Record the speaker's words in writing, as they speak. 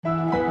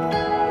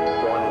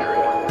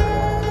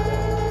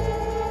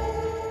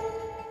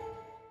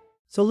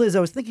So, Liz, I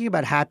was thinking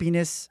about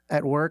happiness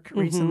at work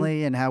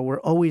recently and how we're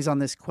always on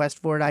this quest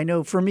for it. I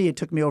know for me, it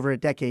took me over a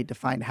decade to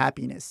find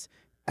happiness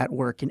at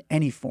work in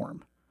any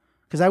form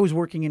because I was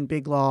working in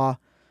big law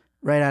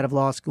right out of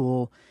law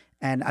school,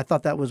 and I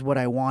thought that was what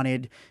I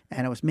wanted,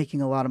 and I was making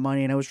a lot of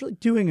money, and I was really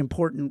doing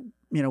important,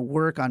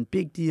 work on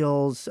big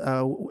deals,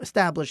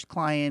 established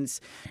clients,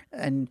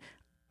 and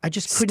I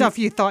just couldn't. Stuff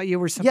you thought you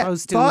were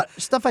supposed to.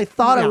 Stuff I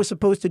thought I was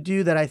supposed to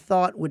do that I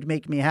thought would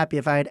make me happy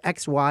if I had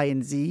X, Y,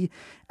 and Z.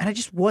 And I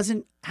just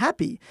wasn't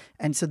happy.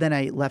 And so then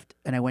I left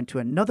and I went to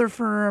another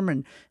firm.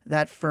 And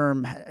that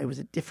firm, it was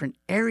a different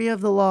area of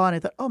the law. And I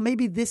thought, oh,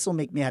 maybe this will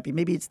make me happy.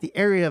 Maybe it's the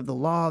area of the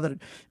law that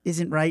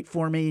isn't right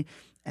for me.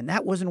 And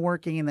that wasn't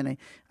working. And then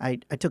I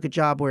took a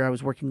job where I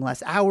was working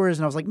less hours.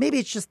 And I was like, maybe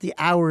it's just the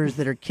hours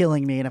that are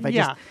killing me. And if I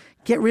just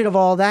get rid of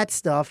all that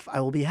stuff,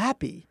 I will be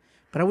happy.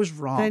 But I was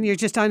wrong. Then you're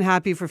just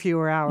unhappy for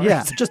fewer hours.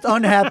 Yeah, just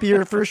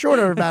unhappier for a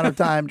shorter amount of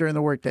time during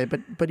the workday,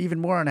 but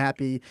even more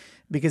unhappy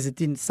because it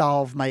didn't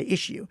solve my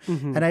issue.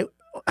 And I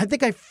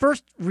think I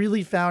first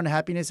really found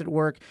happiness at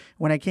work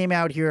when I came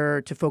out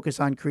here to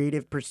focus on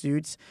creative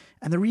pursuits.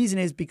 And the reason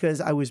is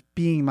because I was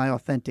being my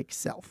authentic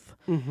self.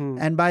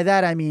 And by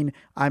that, I mean,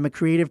 I'm a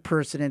creative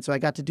person. And so I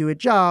got to do a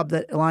job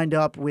that lined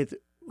up with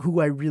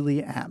who I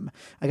really am.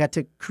 I got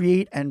to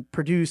create and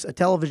produce a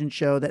television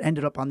show that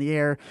ended up on the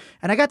air,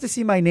 and I got to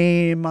see my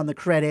name on the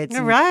credits.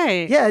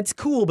 Right. Yeah, it's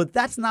cool, but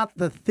that's not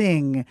the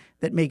thing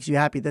that makes you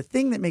happy. The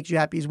thing that makes you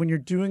happy is when you're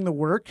doing the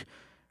work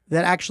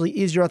that actually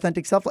is your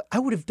authentic self. Like, I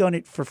would have done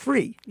it for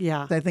free.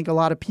 Yeah. I think a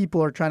lot of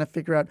people are trying to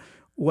figure out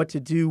what to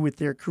do with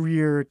their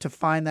career to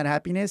find that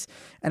happiness.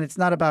 And it's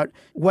not about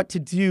what to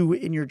do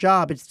in your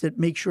job. It's to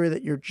make sure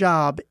that your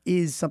job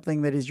is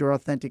something that is your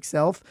authentic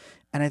self.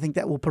 And I think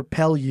that will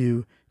propel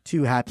you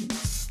to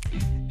happiness.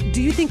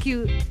 Do you think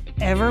you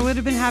ever would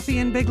have been happy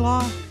in big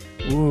law?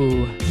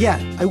 Ooh, yeah,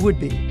 I would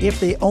be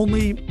if they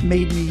only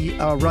made me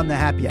run the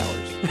happy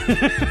hours.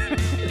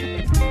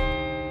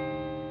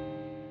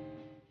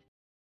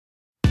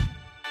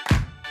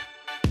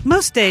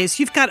 Most days,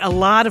 you've got a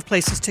lot of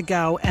places to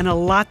go and a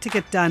lot to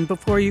get done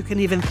before you can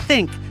even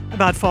think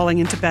about falling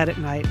into bed at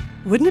night.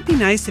 Wouldn't it be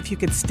nice if you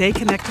could stay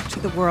connected to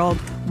the world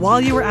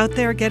while you were out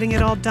there getting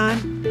it all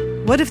done?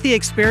 What if the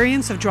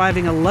experience of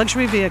driving a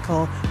luxury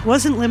vehicle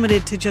wasn't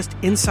limited to just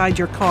inside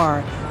your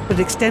car, but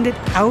extended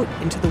out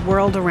into the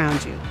world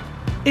around you?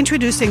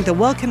 Introducing the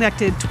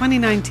well-connected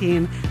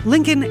 2019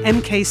 Lincoln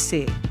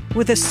MKC.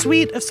 With a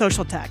suite of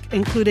social tech,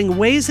 including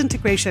Waze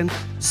integration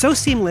so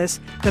seamless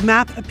the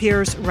map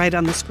appears right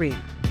on the screen.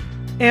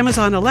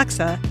 Amazon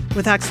Alexa,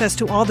 with access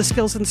to all the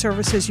skills and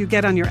services you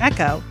get on your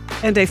Echo,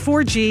 and a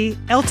 4G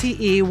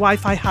LTE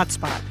Wi-Fi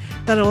hotspot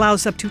that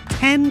allows up to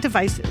 10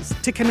 devices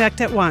to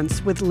connect at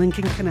once with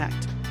Lincoln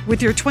Connect. With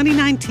your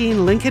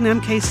 2019 Lincoln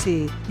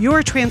MKC,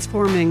 you're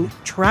transforming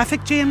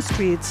traffic jam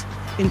streets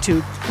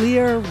into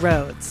clear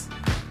roads,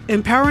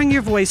 empowering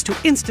your voice to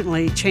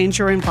instantly change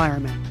your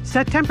environment.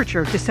 Set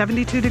temperature to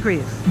 72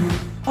 degrees.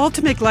 All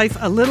to make life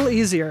a little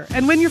easier.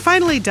 And when you're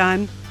finally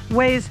done,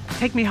 Waze,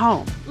 take me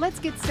home. Let's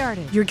get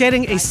started. You're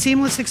getting a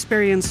seamless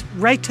experience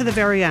right to the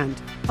very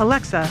end.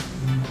 Alexa,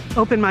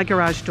 open my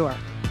garage door.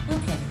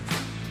 Okay.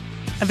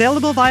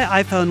 Available via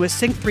iPhone with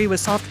Sync 3 with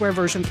software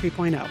version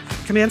 3.0.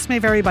 Commands may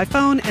vary by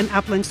phone and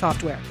app-linked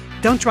software.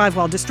 Don't drive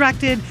while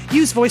distracted.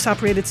 Use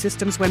voice-operated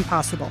systems when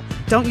possible.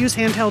 Don't use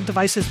handheld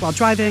devices while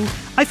driving.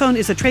 iPhone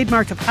is a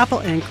trademark of Apple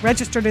Inc.,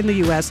 registered in the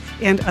U.S.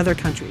 and other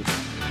countries.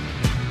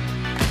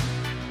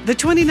 The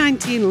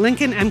 2019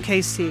 Lincoln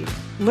MKC.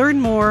 Learn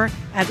more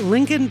at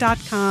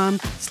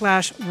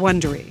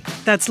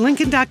lincoln.com/Wondery. That's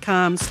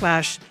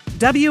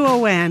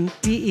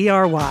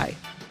lincoln.com/WONDERY.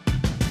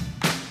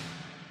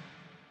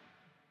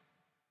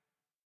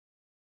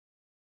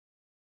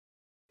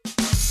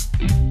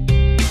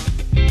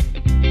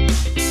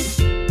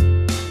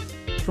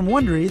 From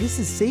Wondery, this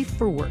is Safe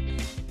for Work.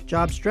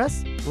 Job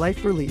stress,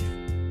 life relief.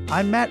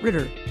 I'm Matt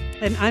Ritter.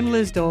 And I'm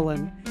Liz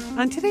Dolan.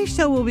 On today's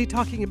show, we'll be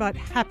talking about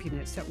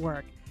happiness at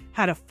work,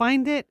 how to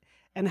find it,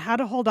 and how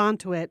to hold on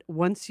to it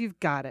once you've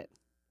got it.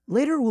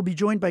 Later, we'll be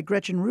joined by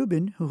Gretchen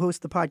Rubin, who hosts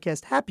the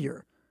podcast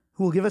Happier,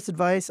 who will give us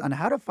advice on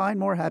how to find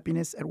more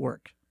happiness at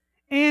work.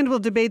 And we'll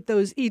debate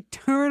those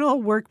eternal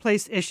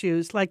workplace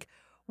issues, like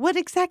what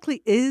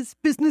exactly is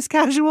business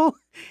casual,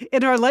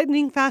 in our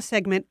lightning fast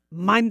segment,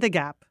 Mind the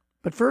Gap.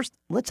 But first,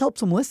 let's help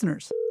some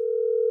listeners.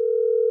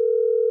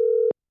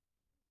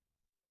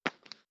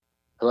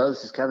 Hello,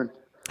 this is Kevin.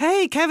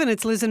 Hey, Kevin,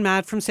 it's Liz and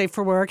Matt from Safe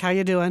for Work. How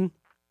you doing?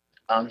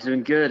 I'm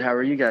doing good. How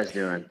are you guys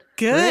doing?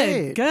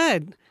 Good,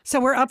 good.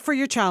 So we're up for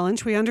your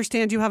challenge. We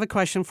understand you have a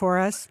question for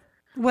us.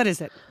 What is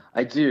it?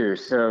 I do.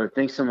 So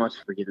thanks so much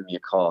for giving me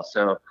a call.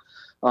 So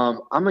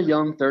I'm a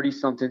young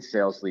 30-something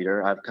sales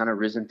leader. I've kind of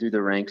risen through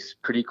the ranks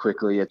pretty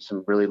quickly at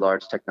some really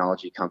large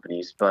technology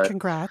companies. But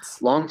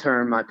Congrats. Long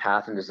term, my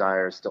path and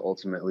desire is to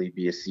ultimately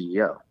be a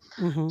CEO.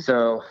 Mm-hmm.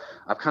 So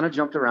I've kind of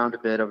jumped around a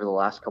bit over the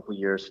last couple of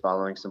years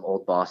following some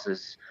old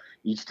bosses,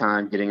 each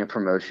time getting a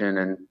promotion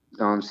and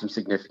some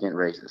significant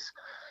raises.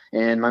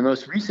 And my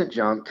most recent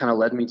jump kind of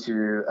led me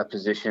to a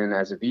position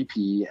as a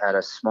VP at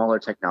a smaller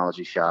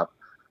technology shop.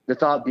 The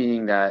thought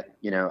being that,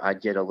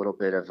 I'd get a little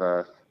bit of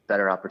a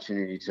better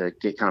opportunity to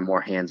get kind of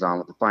more hands-on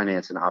with the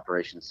finance and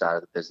operations side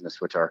of the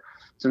business, which are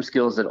some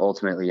skills that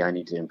ultimately I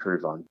need to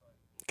improve on.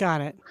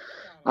 Got it.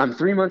 I'm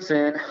 3 months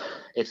in.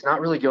 It's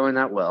not really going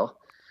that well.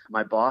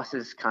 My boss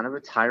is kind of a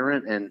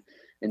tyrant, and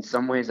in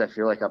some ways I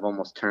feel like I've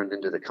almost turned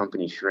into the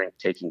company shrink,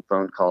 taking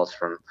phone calls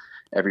from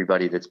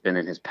everybody that's been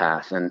in his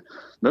path. And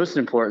most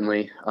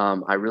importantly,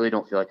 I really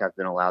don't feel like I've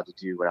been allowed to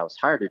do what I was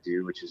hired to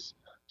do, which is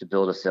to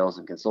build a sales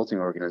and consulting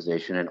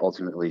organization and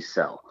ultimately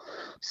sell.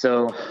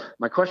 So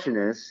my question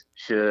is,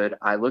 should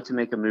I look to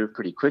make a move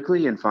pretty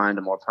quickly and find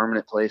a more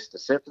permanent place to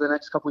sit for the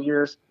next couple of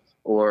years?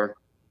 Or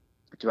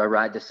do I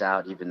ride this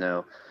out even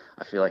though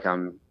I feel like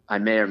I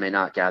may or may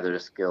not gather the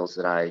skills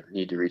that I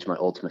need to reach my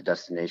ultimate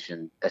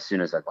destination as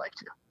soon as I'd like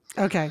to?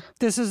 Okay,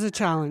 this is a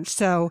challenge.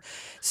 So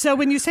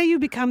when you say you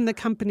become the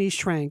company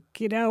shrink,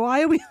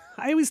 I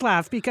always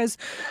laugh because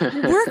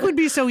work would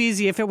be so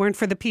easy if it weren't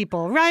for the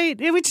people,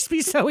 right? It would just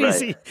be so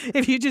easy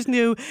if you just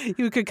knew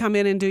you could come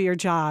in and do your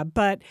job.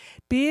 But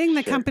being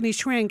the company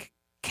shrink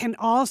can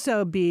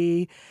also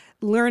be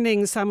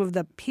learning some of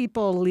the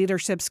people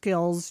leadership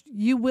skills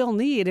you will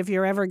need if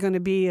you're ever going to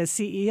be a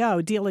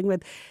CEO, dealing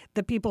with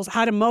the people's,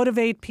 how to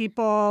motivate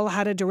people,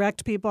 how to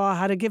direct people,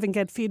 how to give and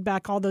get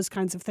feedback, all those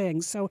kinds of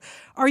things. So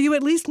are you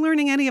at least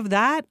learning any of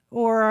that,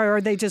 or are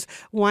they just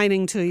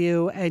whining to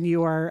you and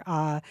you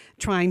are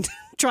trying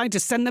to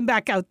send them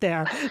back out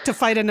there to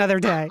fight another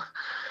day?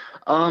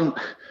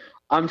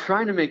 I'm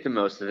trying to make the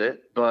most of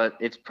it, but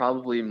it's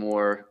probably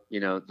more,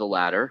 the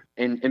latter.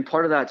 And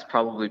part of that's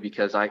probably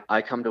because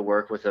I come to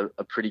work with a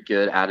pretty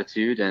good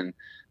attitude, and,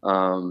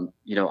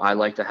 I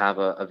like to have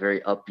a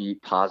very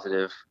upbeat,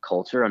 positive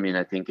culture. I mean,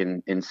 I think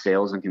in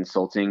sales and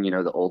consulting,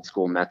 the old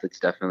school methods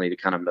definitely to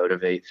kind of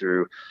motivate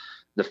through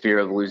the fear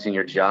of losing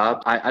your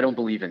job. I don't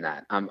believe in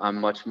that. I'm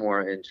much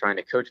more in trying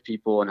to coach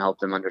people and help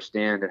them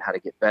understand and how to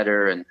get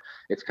better. And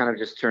it's kind of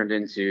just turned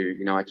into,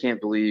 I can't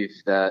believe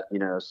that,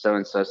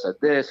 so-and-so said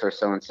this or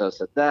so-and-so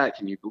said that.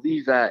 Can you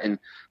believe that? And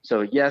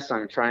so, yes, I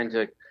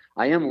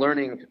am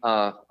learning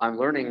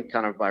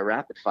kind of by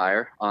rapid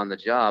fire on the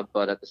job,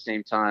 but at the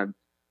same time,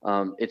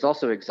 it's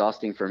also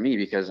exhausting for me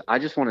because I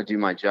just want to do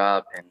my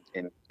job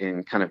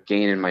and kind of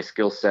gain in my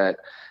skill set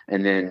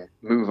and then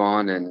move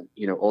on and,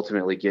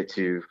 ultimately get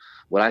to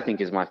what I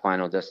think is my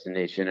final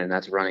destination, and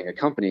that's running a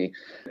company.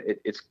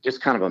 It's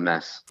just kind of a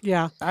mess.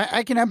 Yeah.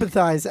 I can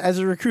empathize. As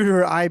a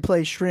recruiter, I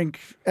play shrink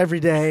every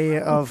day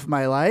of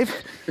my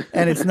life,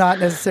 and it's not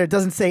necessary. It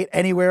doesn't say it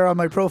anywhere on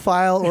my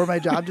profile or my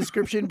job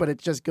description, but it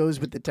just goes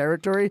with the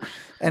territory,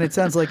 and it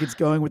sounds like it's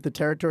going with the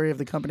territory of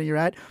the company you're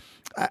at.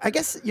 I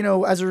guess,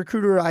 as a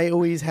recruiter, I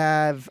always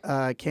have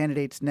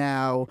candidates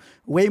now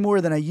way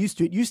more than I used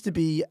to. It used to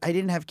be I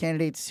didn't have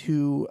candidates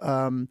who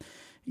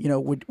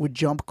would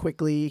jump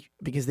quickly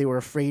because they were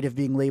afraid of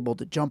being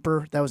labeled a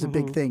jumper. That was a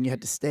big thing. You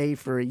had to stay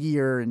for a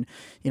year, and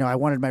I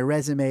wanted my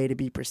resume to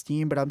be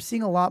pristine. But I'm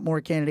seeing a lot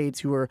more candidates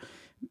who are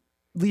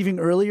leaving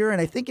earlier,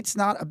 and I think it's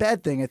not a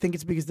bad thing. I think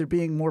it's because they're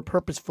being more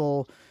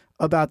purposeful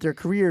about their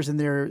careers and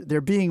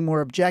they're being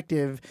more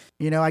objective.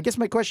 I guess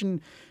my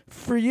question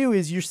for you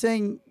is, you're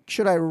saying,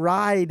 should I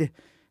ride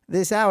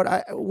this out?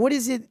 What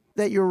is it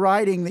that you're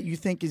riding that you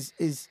think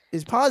is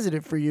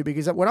positive for you?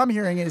 Because what I'm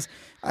hearing is,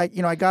 I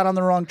got on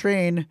the wrong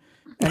train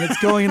and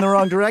it's going in the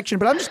wrong direction,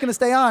 but I'm just going to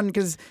stay on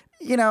because,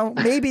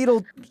 maybe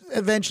it'll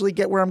eventually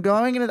get where I'm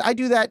going. And I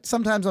do that.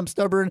 Sometimes I'm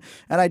stubborn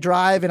and I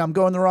drive and I'm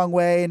going the wrong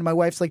way. And my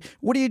wife's like,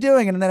 what are you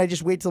doing? And then I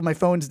just wait till my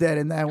phone's dead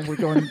and then we're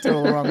going the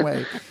wrong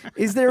way.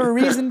 Is there a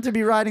reason to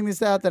be riding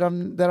this out that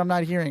I'm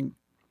not hearing?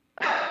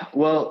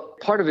 Well,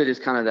 part of it is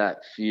kind of that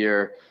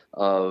fear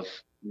of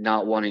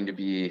not wanting to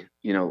be,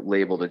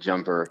 labeled a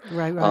jumper.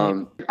 Right.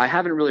 I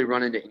haven't really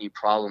run into any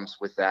problems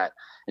with that.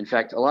 In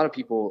fact, a lot of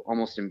people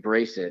almost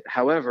embrace it.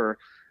 However,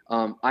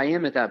 I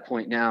am at that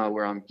point now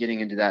where I'm getting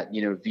into that,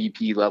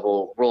 VP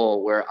level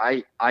role where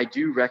I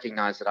do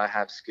recognize that I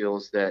have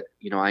skills that,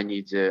 I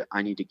need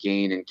to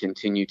gain and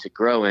continue to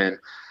grow in.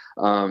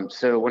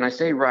 So when I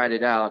say ride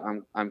it out,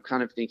 I'm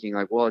kind of thinking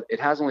like, well, it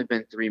has only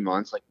been 3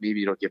 months. Like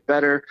maybe it'll get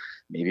better.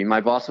 Maybe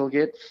my boss will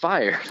get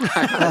fired.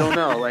 I don't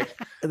know. Like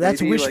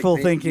that's wishful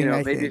thinking.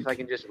 Maybe if I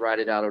can just ride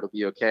it out, it'll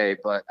be okay.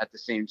 But at the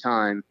same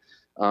time,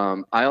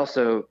 I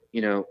also,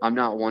 I'm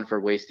not one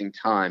for wasting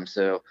time.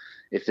 So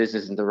if this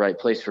isn't the right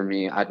place for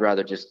me, I'd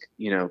rather just,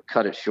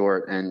 cut it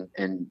short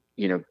and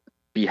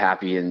be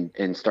happy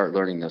and start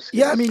learning those skills.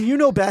 Yeah, I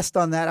mean, best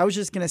on that. I was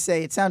just going to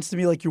say, it sounds to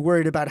me like you're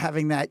worried about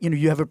having that,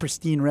 you have a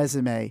pristine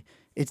resume.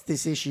 It's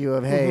this issue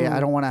of, hey,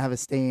 I don't want to have a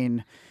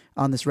stain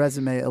on this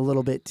resume a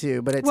little bit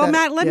too. But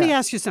Matt, let me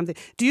ask you something.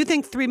 Do you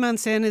think 3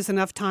 months in is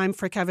enough time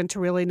for Kevin to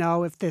really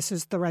know if this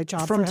is the right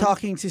job for him? From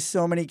talking to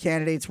so many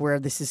candidates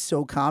where this is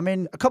so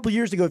common. A couple of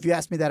years ago, if you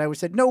asked me that, I would have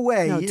said, no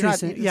way.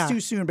 It's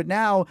too soon. But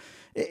now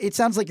it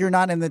sounds like you're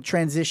not in the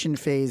transition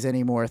phase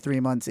anymore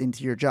 3 months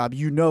into your job.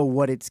 You know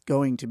what it's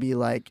going to be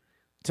like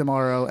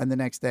tomorrow and the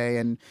next day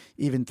and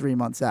even 3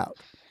 months out.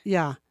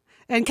 Yeah.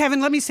 And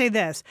Kevin, let me say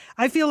this.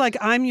 I feel like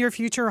I'm your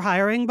future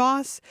hiring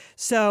boss.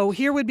 So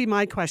here would be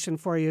my question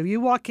for you.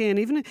 You walk in,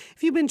 even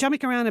if you've been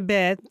jumping around a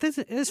bit, this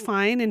is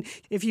fine. And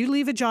if you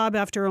leave a job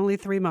after only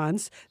 3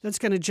 months, that's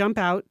going to jump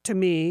out to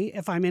me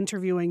if I'm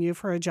interviewing you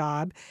for a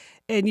job.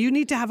 And you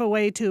need to have a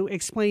way to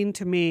explain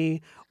to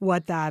me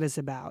what that is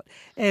about.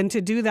 And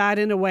to do that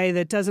in a way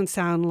that doesn't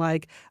sound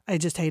like I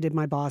just hated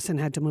my boss and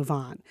had to move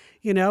on.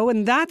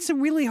 And that's a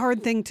really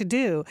hard thing to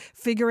do.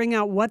 Figuring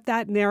out what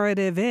that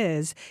narrative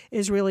is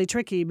really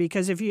tricky,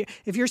 because if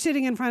you're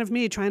sitting in front of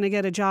me trying to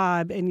get a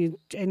job and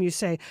you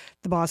say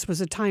the boss was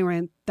a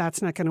tyrant,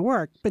 that's not going to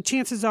work. But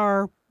chances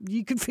are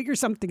you could figure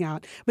something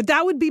out. But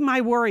that would be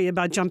my worry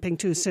about jumping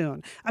too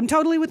soon. I'm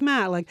totally with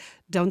Matt. Like,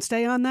 don't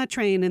stay on that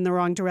train in the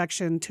wrong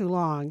direction too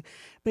long.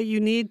 But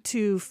you need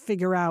to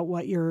figure out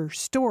what your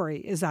story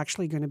is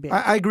actually going to be.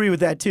 I agree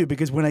with that, too,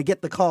 because when I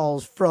get the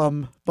calls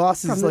from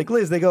bosses like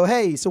Liz, they go,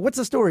 hey, so what's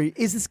the story?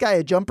 Is this guy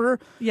a jumper?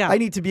 Yeah. I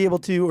need to be able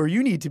to, or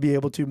you need to be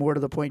able to, more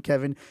to the point,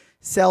 Kevin,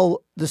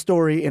 sell the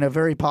story in a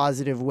very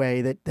positive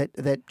way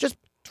that just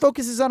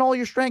focuses on all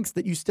your strengths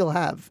that you still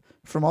have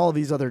from all of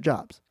these other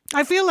jobs.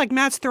 I feel like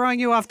Matt's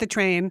throwing you off the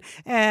train,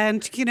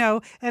 and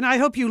I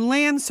hope you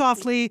land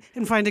softly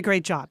and find a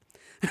great job.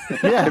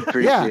 I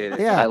appreciate it.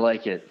 Yeah. I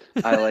like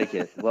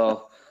it.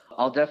 Well,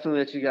 I'll definitely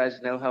let you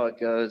guys know how it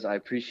goes. I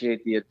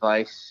appreciate the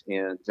advice,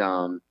 and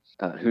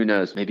who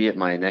knows, maybe at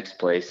my next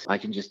place, I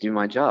can just do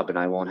my job and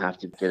I won't have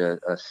to get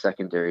a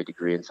secondary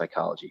degree in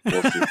psychology.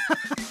 We'll see.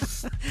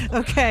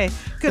 Okay.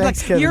 Good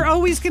Thanks, luck. Kevin. You're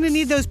always going to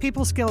need those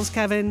people skills,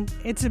 Kevin.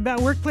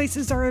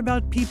 Workplaces are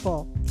about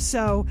people.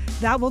 So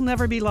that will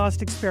never be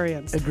lost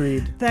experience.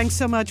 Agreed. Thanks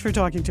so much for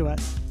talking to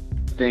us.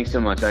 Thanks so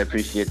much. I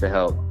appreciate the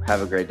help.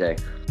 Have a great day.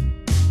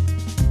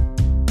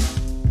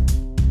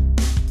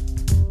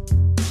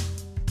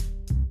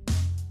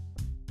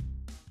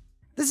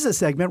 This is a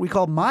segment we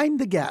call Mind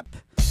the Gap.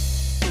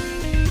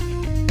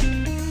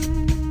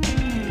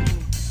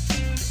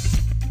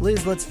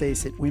 Liz, let's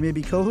face it, we may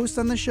be co-hosts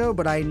on the show,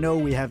 but I know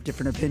we have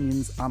different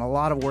opinions on a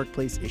lot of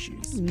workplace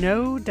issues.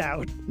 No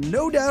doubt.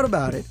 No doubt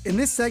about it. In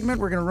this segment,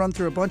 we're going to run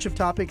through a bunch of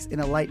topics in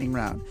a lightning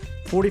round.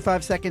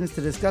 45 seconds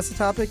to discuss a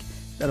topic,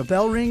 then a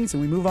bell rings,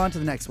 and we move on to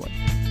the next one.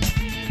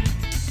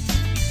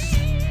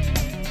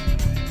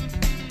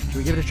 Should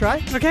we give it a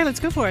try? Okay, let's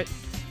go for it.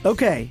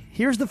 Okay,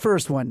 here's the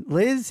first one.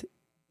 Liz,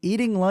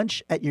 eating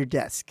lunch at your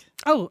desk.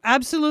 Oh,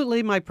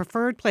 absolutely. My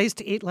preferred place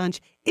to eat lunch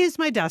is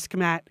my desk,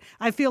 Matt.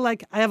 I feel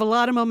like I have a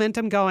lot of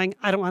momentum going.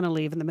 I don't want to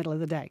leave in the middle of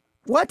the day.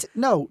 What?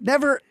 No,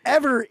 never,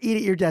 ever eat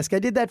at your desk. I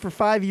did that for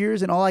 5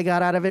 years, and all I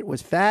got out of it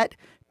was fat,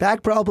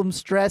 back problems,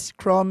 stress,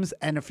 crumbs,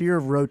 and a fear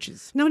of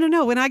roaches. No.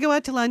 When I go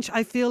out to lunch,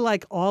 I feel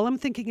like all I'm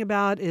thinking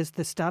about is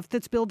the stuff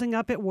that's building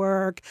up at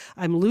work.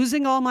 I'm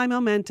losing all my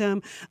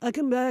momentum. I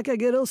come back, I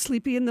get all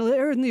sleepy in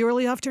the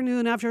early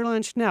afternoon after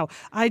lunch. No,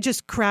 I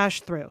just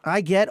crash through.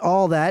 I get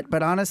all that,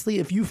 but honestly,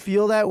 if you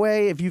feel that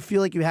way, if you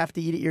feel like you have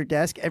to eat at your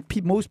desk,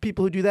 most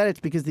people who do that,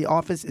 it's because the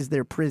office is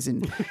their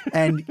prison.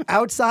 And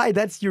outside,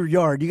 that's your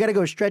yard. You got to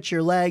go stretch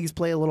your legs,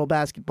 play a little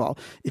basketball.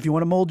 If you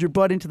want to mold your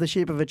butt into the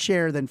shape of a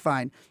chair, then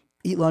fine.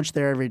 Eat lunch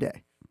there every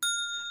day.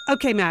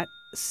 Okay, Matt.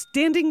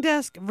 Standing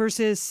desk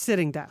versus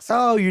sitting desk.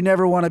 Oh, you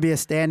never want to be a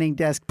standing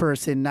desk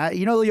person.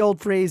 You know the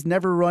old phrase,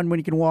 never run when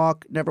you can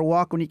walk, never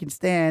walk when you can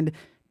stand,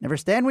 never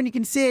stand when you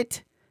can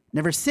sit,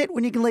 never sit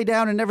when you can lay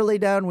down, and never lay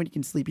down when you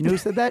can sleep. You know who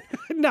said that?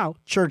 No.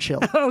 Churchill.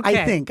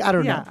 Okay. I think. I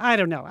don't know. I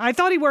don't know. I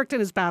thought he worked in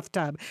his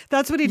bathtub.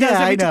 That's what he does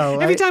I know.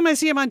 Every time I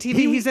see him on TV,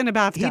 he's in a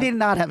bathtub. He did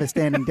not have a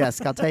standing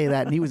desk, I'll tell you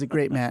that, and he was a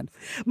great man.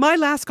 My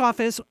last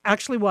office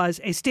actually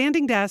was a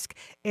standing desk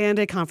and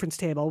a conference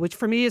table, which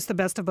for me is the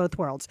best of both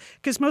worlds.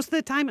 Because most of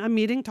the time I'm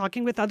meeting,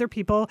 talking with other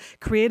people,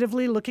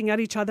 creatively looking at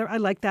each other. I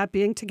like that,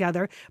 being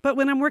together. But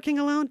when I'm working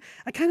alone,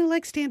 I kind of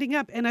like standing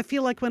up. And I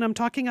feel like when I'm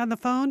talking on the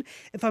phone,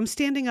 if I'm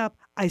standing up,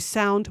 I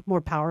sound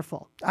more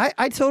powerful.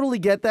 I totally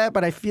get that,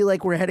 but I feel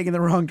like we're heading in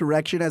the wrong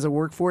direction as a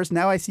workforce.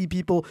 Now I see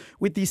people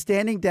with these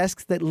standing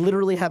desks that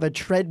literally have a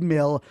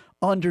treadmill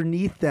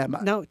underneath them.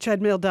 No,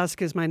 treadmill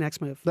desk is my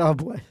next move. Oh,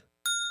 boy.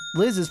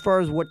 Liz, as far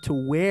as what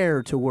to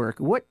wear to work,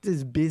 what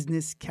does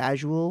business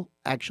casual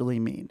actually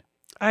mean?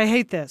 I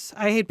hate this.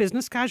 I hate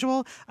business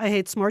casual. I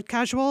hate smart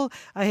casual.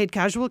 I hate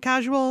casual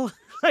casual.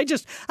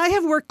 I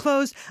have work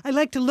clothes. I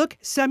like to look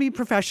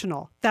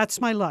semi-professional. That's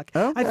my look.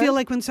 Okay. I feel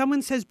like when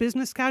someone says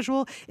business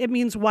casual, it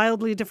means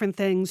wildly different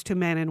things to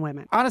men and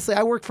women. Honestly,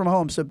 I work from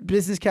home, so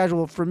business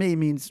casual for me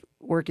means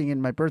working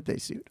in my birthday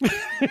suit.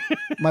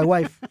 My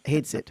wife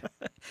hates it.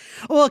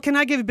 Well, can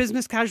I give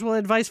business casual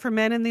advice for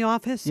men in the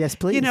office? Yes,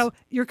 please. You know,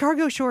 your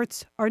cargo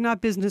shorts are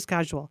not business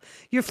casual.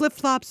 Your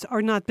flip-flops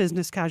are not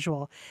business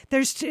casual.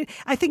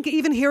 I think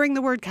even hearing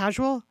the word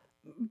casual,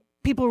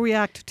 people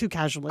react too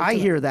casually. I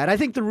hear that. I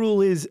think the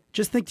rule is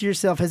just think to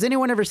yourself, has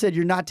anyone ever said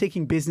you're not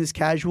taking business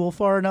casual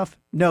far enough?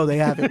 No, they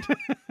haven't.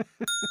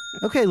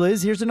 Okay,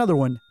 Liz, here's another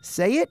one.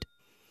 Say it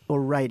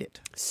or write it.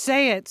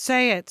 Say it,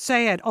 say it,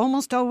 say it.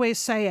 Almost always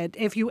say it.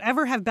 If you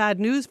ever have bad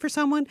news for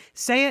someone,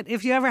 say it.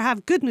 If you ever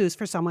have good news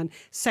for someone,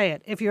 say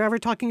it. If you're ever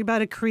talking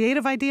about a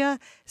creative idea,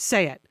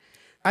 say it.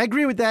 I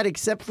agree with that,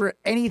 except for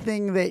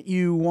anything that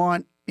you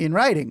want in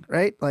writing,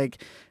 right?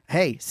 Like,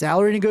 hey,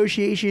 salary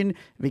negotiation,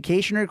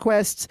 vacation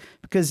requests,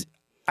 because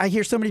I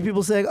hear so many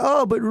people saying,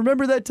 oh, but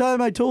remember that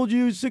time I told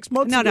you 6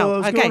 months ago I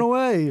was going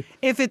away.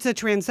 If it's a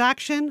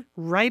transaction,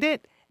 write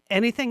it.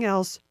 Anything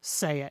else,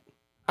 say it.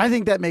 I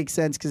think that makes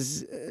sense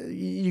because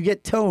you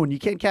get tone. You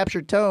can't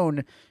capture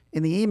tone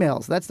in the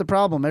emails. That's the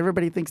problem.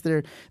 Everybody thinks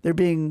they're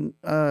being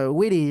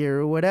witty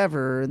or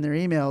whatever in their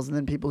emails, and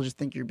then people just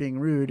think you're being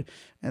rude,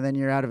 and then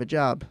you're out of a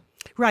job.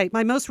 Right.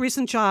 My most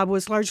recent job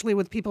was largely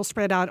with people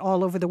spread out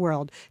all over the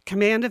world.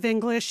 Command of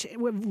English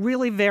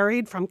really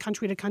varied from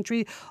country to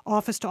country,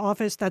 office to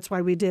office. That's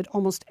why we did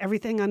almost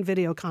everything on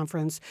video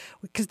conference,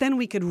 because then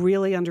we could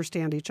really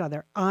understand each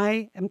other.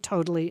 I am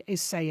totally a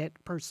say it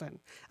person.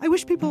 I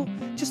wish people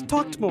just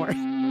talked more.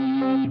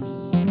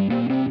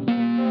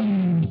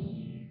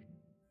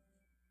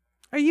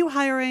 Are you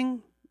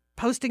hiring,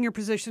 posting your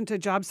position to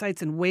job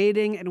sites and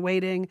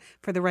waiting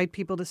for the right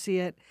people to see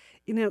it?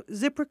 You know,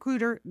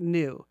 ZipRecruiter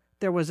knew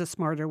there was a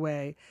smarter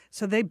way.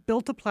 So they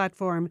built a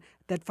platform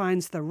that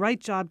finds the right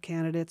job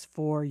candidates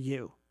for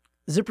you.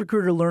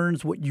 ZipRecruiter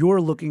learns what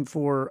you're looking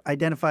for,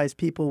 identifies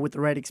people with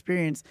the right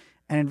experience,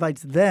 and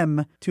invites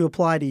them to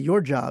apply to your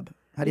job.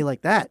 How do you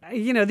like that?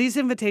 You know, these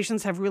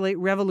invitations have really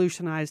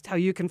revolutionized how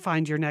you can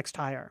find your next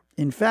hire.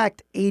 In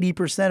fact,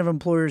 80% of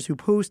employers who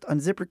post on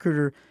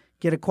ZipRecruiter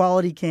get a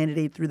quality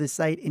candidate through the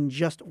site in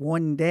just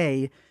one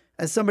day.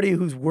 As somebody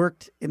who's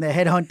worked in the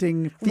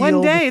headhunting field,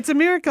 one day, it's a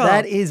miracle.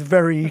 That is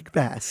very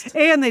fast.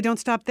 And they don't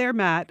stop there,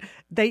 Matt.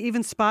 They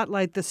even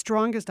spotlight the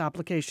strongest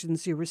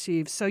applications you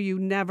receive, so you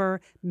never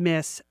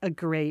miss a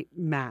great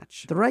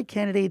match. The right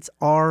candidates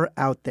are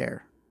out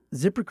there.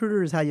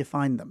 ZipRecruiter is how you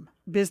find them.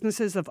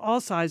 Businesses of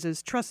all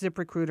sizes trust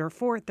ZipRecruiter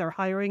for their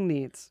hiring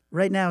needs.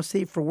 Right now,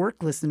 Safe for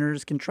Work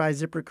listeners can try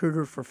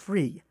ZipRecruiter for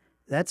free.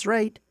 That's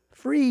right,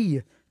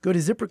 free. Go to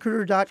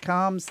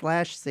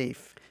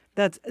ZipRecruiter.com/safe.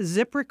 That's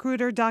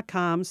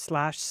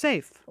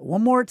ZipRecruiter.com/safe.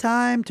 One more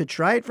time, to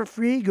try it for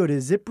free, go to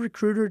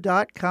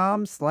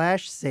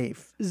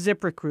ZipRecruiter.com/safe.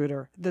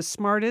 ZipRecruiter, the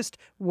smartest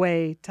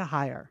way to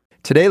hire.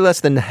 Today, less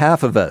than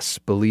half of us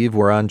believe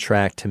we're on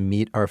track to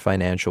meet our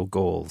financial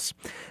goals.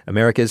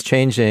 America is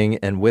changing,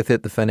 and with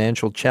it, the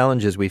financial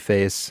challenges we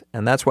face.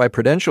 And that's why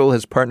Prudential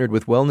has partnered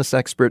with wellness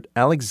expert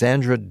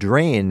Alexandra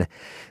Drain.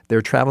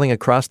 They're traveling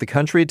across the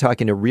country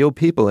talking to real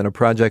people in a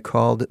project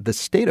called The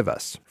State of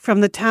Us.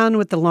 From the town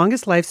with the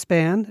longest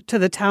lifespan to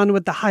the town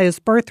with the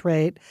highest birth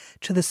rate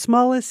to the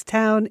smallest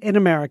town in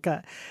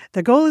America.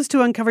 The goal is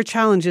to uncover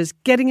challenges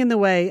getting in the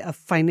way of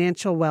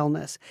financial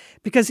wellness.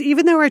 Because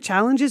even though our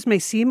challenges may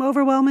seem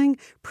overwhelming,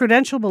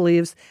 Prudential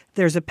believes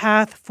there's a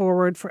path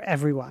forward for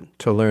everyone.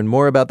 To learn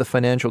more about the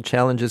financial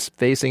challenges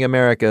facing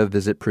America,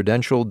 visit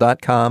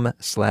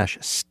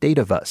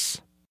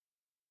prudential.com/stateofus.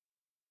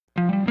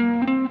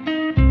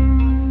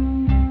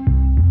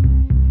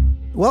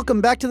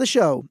 Welcome back to the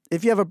show.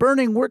 If you have a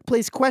burning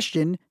workplace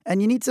question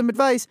and you need some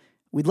advice,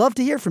 we'd love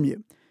to hear from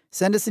you.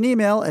 Send us an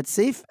email at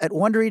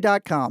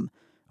safe@wondery.com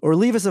or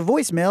leave us a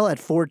voicemail at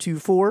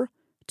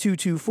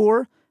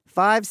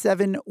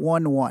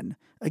 424-224-5711.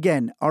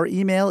 Again, our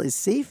email is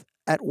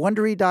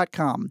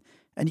safe@wondery.com,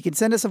 and you can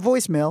send us a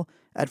voicemail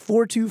at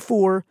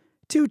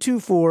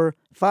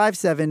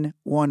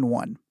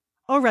 424-224-5711.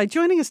 All right,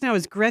 joining us now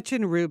is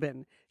Gretchen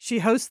Rubin. She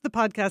hosts the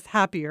podcast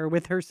Happier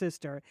with her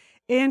sister,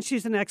 and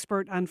she's an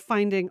expert on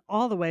finding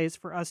all the ways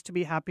for us to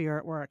be happier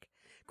at work.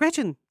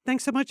 Gretchen,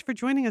 thanks so much for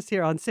joining us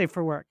here on Safe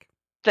for Work.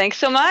 Thanks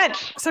so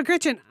much. So,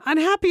 Gretchen, on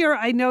Happier,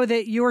 I know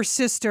that your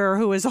sister,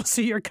 who is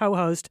also your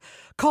co-host,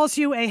 calls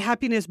you a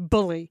happiness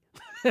bully.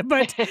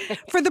 But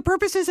for the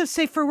purposes of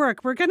Safe for Work,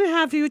 we're going to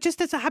have you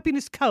just as a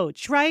happiness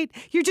coach, right?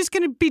 You're just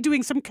going to be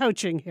doing some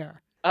coaching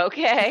here.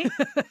 Okay.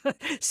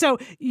 So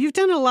you've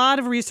done a lot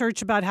of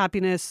research about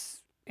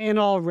happiness in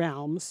all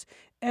realms.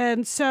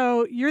 And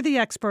so you're the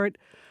expert.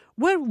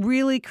 What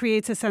really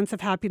creates a sense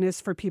of happiness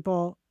for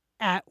people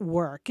at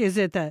work? Is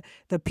it the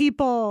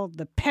people,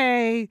 the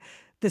pay,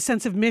 the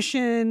sense of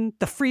mission,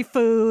 the free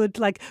food?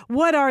 Like,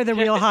 what are the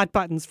real hot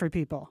buttons for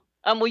people?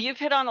 Well, you've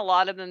hit on a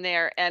lot of them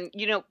there. And,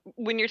 you know,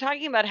 when you're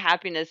talking about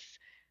happiness,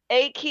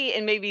 a key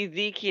and maybe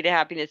the key to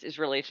happiness is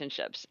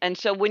relationships. And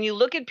so when you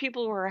look at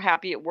people who are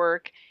happy at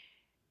work,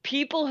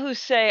 people who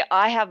say,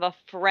 I have a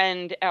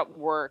friend at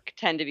work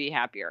tend to be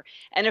happier.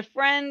 And a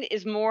friend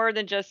is more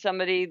than just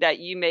somebody that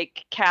you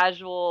make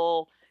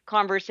casual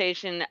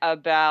conversation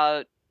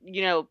about,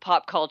 you know,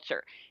 pop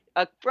culture.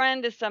 A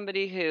friend is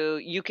somebody who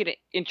you can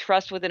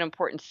entrust with an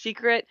important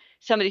secret,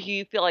 somebody who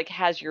you feel like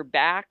has your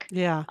back,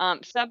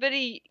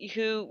 somebody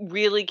who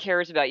really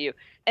cares about you.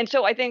 And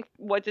so I think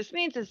what this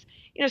means is,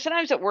 you know,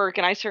 sometimes at work,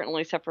 and I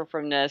certainly suffer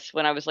from this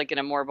when I was like in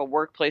a more of a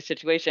workplace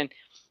situation,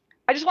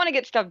 I just want to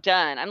get stuff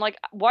done. I'm like,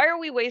 why are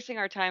we wasting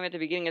our time at the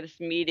beginning of this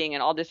meeting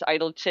and all this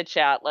idle chit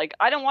chat? Like,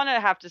 I don't want to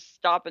have to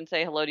stop and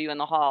say hello to you in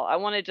the hall. I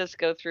want to just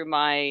go through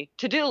my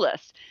to-do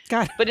list.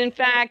 Got it. But in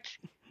fact,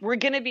 we're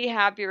going to be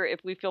happier if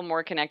we feel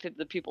more connected to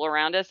the people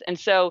around us. And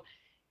so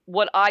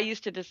what I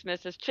used to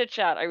dismiss as chit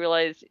chat, I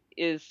realize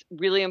is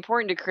really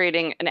important to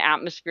creating an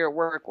atmosphere at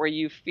work where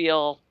you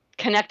feel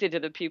connected to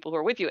the people who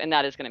are with you, and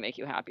that is going to make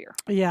you happier.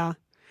 Yeah.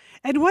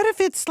 And what if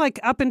it's like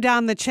up and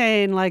down the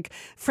chain, like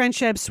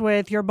friendships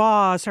with your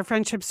boss or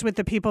friendships with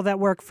the people that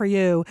work for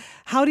you?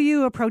 How do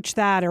you approach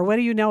that, or what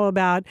do you know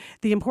about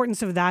the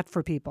importance of that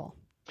for people?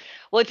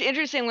 Well, it's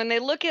interesting when they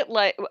look at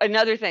like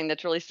another thing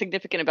that's really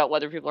significant about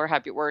whether people are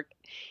happy at work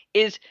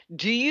is,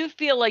 do you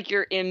feel like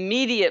your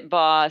immediate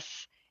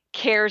boss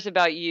cares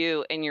about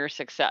you and your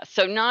success?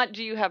 So not,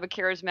 do you have a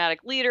charismatic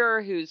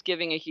leader who's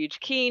giving a huge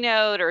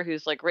keynote or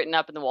who's like written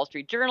up in the Wall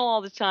Street Journal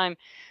all the time,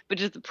 but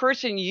does the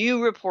person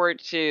you report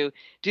to,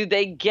 do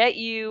they get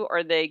you?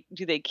 Or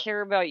do they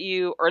care about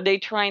you? Or are they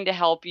trying to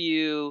help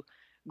you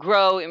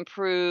grow,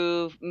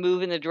 improve,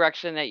 move in the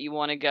direction that you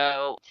want to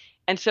go?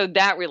 And so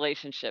that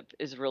relationship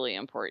is really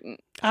important.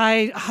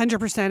 I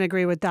 100%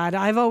 agree with that.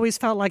 I've always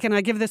felt like, and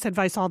I give this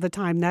advice all the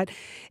time, that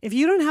if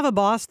you don't have a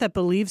boss that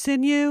believes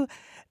in you,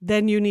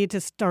 then you need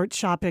to start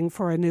shopping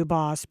for a new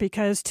boss,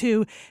 because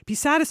to be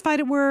satisfied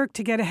at work,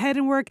 to get ahead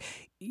in work,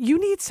 you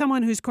need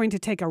someone who's going to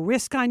take a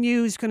risk on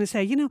you, who's going to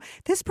say,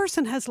 this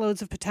person has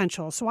loads of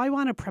potential, so I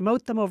want to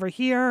promote them over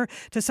here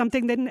to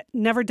something they've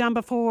never done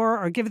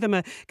before, or give them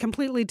a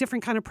completely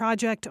different kind of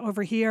project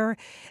over here.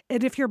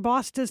 And if your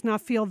boss does not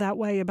feel that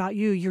way about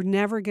you, you're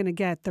never going to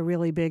get the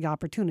really big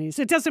opportunities.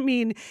 It doesn't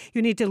mean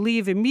you need to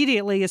leave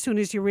immediately as soon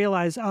as you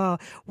realize, oh,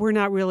 we're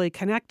not really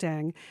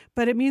connecting,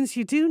 but it means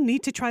you do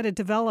need to try to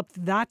develop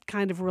that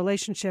kind of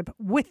relationship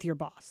with your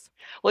boss.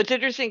 Well, it's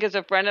interesting because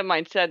a friend of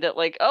mine said that,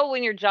 like, oh,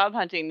 when you're job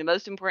hunting, the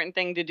most important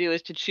thing to do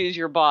is to choose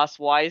your boss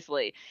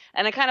wisely.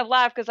 And I kind of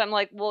laugh because I'm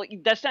like, well,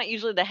 that's not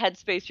usually the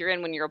headspace you're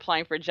in when you're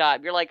applying for a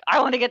job. You're like, I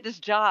want to get this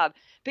job.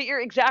 But you're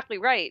exactly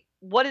right.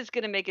 What is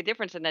going to make a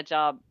difference in that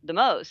job the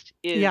most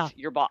is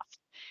your boss.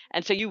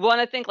 And so you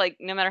want to think, like,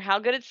 no matter how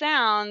good it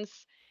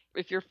sounds,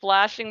 if your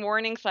flashing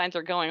warning signs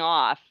are going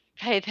off,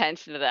 pay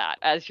attention to that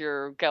as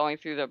you're going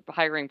through the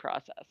hiring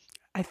process.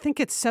 I think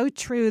it's so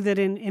true that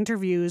in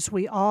interviews,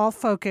 we all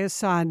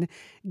focus on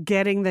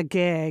getting the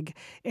gig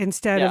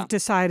instead of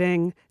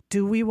deciding,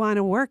 do we want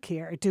to work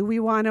here? Do we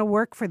want to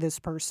work for this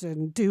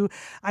person?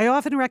 I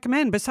often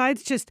recommend,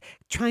 besides just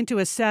trying to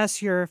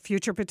assess your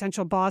future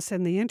potential boss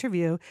in the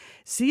interview,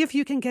 see if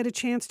you can get a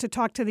chance to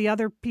talk to the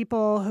other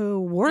people who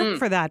work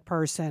for that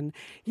person,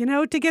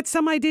 to get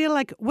some idea,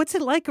 like, what's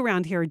it like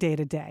around here day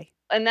to day?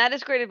 And that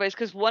is great advice,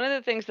 because one of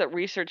the things that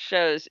research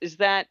shows is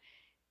that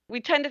we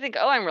tend to think,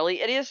 oh, I'm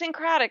really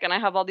idiosyncratic and I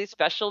have all these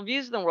special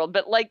views in the world.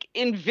 But like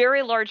in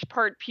very large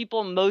part,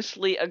 people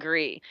mostly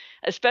agree,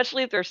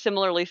 especially if they're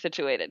similarly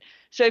situated.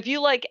 So if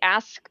you like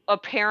ask a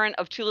parent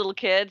of two little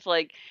kids,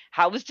 like,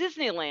 how was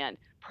Disneyland?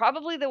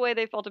 Probably the way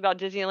they felt about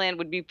Disneyland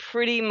would be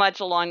pretty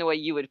much along the way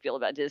you would feel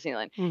about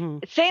Disneyland. Mm-hmm.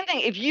 Same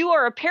thing. If you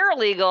are a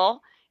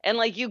paralegal and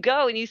like you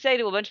go and you say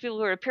to a bunch of people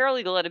who are a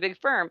paralegal at a big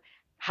firm,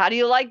 how do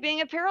you like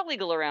being a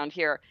paralegal around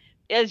here?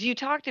 As you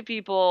talk to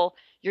people,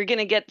 you're going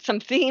to get some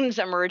themes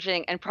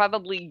emerging, and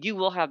probably you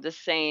will have the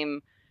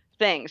same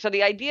thing. So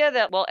the idea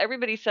that, well,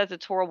 everybody says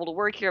it's horrible to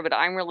work here, but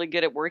I'm really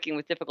good at working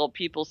with difficult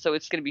people, so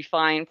it's going to be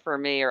fine for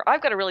me, or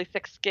I've got a really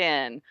thick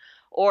skin,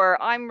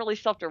 or I'm really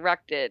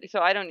self-directed,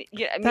 so I don't.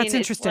 Yeah, I mean, that's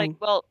interesting.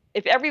 It's like, well,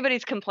 if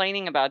everybody's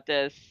complaining about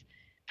this,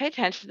 pay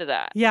attention to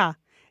that. Yeah.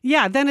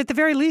 Yeah, then at the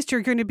very least,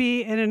 you're going to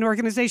be in an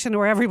organization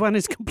where everyone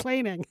is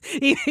complaining.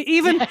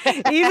 Even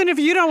if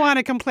you don't want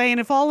to complain,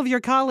 if all of your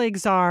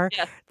colleagues are,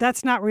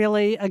 that's not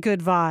really a good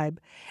vibe.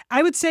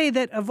 I would say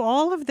that of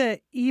all of the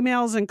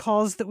emails and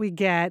calls that we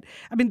get,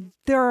 I mean,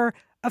 there are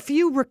a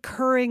few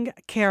recurring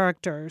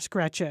characters,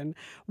 Gretchen.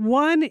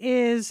 One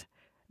is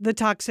the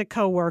toxic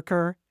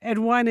coworker,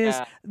 and one is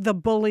the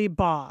bully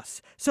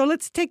boss. So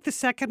let's take the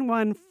second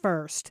one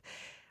first.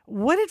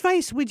 What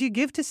advice would you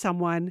give to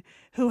someone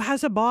who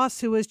has a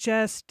boss who is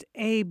just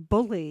a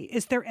bully?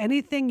 Is there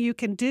anything you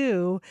can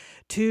do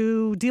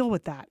to deal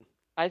with that?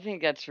 I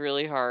think that's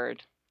really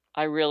hard.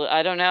 I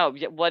don't know.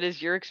 What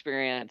is your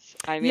experience?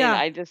 I mean,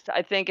 I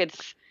think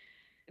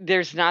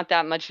there's not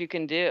that much you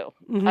can do.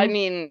 Mm-hmm. I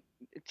mean,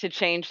 to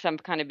change some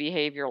kind of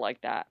behavior like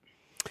that.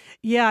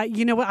 Yeah,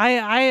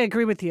 I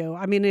agree with you.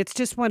 I mean, it's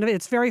just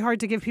it's very hard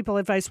to give people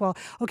advice. Well,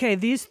 okay,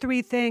 these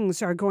three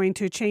things are going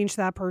to change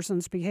that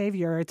person's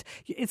behavior.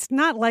 It's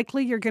not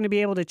likely you're going to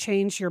be able to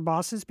change your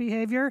boss's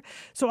behavior.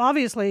 So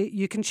obviously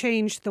you can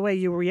change the way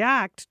you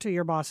react to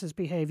your boss's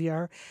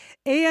behavior,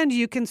 and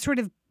you can sort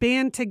of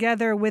band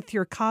together with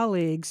your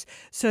colleagues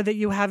so that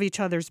you have each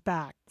other's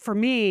back. For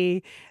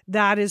me,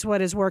 that is what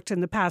has worked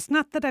in the past.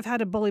 Not that I've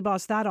had a bully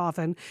boss that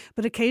often,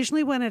 but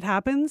occasionally when it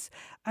happens,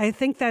 I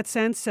think that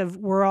sense of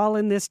we're all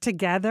in this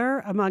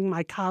together among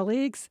my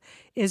colleagues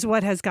is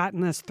what has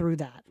gotten us through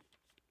that.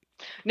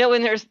 No,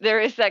 and there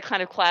is that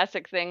kind of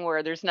classic thing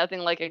where there's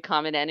nothing like a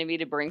common enemy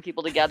to bring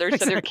people together.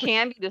 So there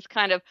can be this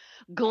kind of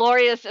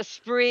glorious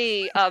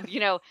esprit of,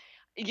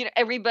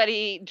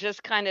 everybody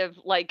just kind of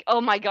like,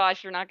 oh my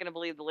gosh, you're not going to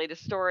believe the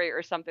latest story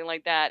or something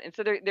like that. And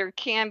so there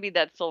can be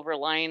that silver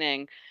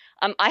lining.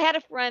 I had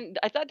a friend,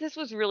 I thought this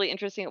was really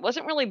interesting. It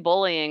wasn't really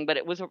bullying, but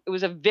it was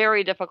a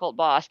very difficult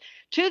boss,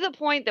 to the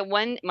point that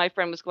when my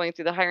friend was going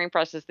through the hiring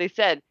process, they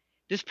said,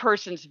 this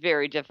person's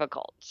very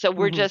difficult. So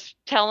we're just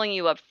telling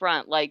you up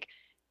front, like,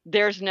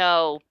 there's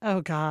no,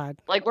 Oh, God.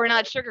 like, we're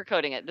not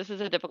sugarcoating it. This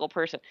is a difficult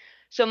person.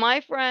 So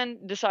my friend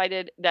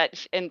decided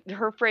that, and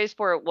her phrase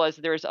for it was,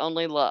 there's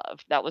only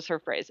love. That was her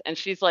phrase. And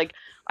she's like,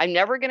 I'm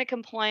never going to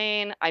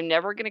complain. I'm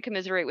never going to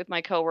commiserate with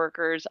my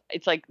coworkers.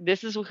 It's like,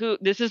 this is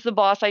the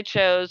boss I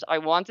chose. I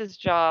want this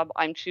job.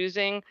 I'm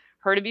choosing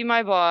her to be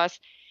my boss.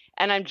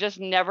 And I'm just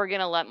never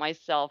going to let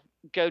myself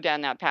go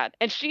down that path.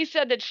 And she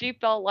said that she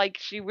felt like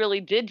she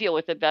really did deal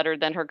with it better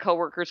than her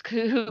coworkers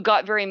who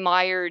got very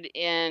mired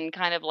in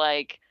kind of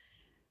like,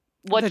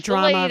 what's the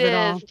drama of it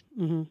all.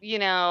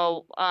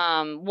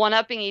 latest,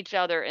 one-upping each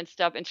other and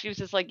stuff. And she was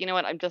just like, you know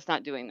what, I'm just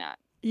not doing that.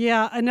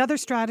 Yeah, another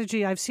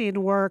strategy I've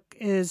seen work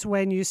is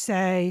when you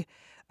say,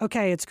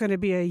 okay, it's going to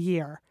be a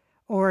year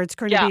or it's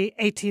going to be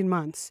 18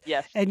 months.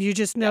 Yes. And you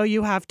just know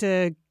you have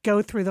to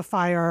go through the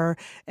fire,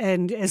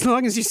 and as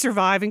long as you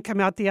survive and come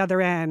out the other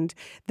end,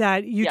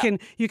 that you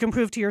can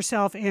prove to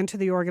yourself and to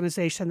the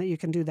organization that you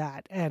can do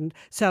that. And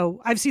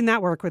so I've seen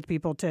that work with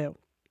people too.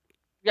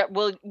 Yeah,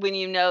 well, when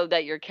you know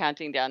that you're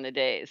counting down the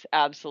days,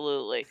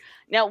 absolutely.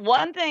 Now,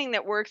 one thing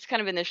that works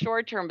kind of in the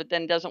short term, but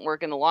then doesn't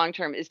work in the long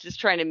term, is just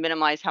trying to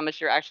minimize how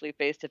much you're actually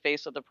face to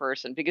face with the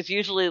person. Because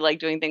usually, like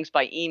doing things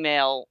by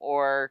email,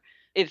 or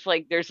it's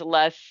like they're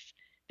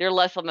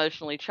less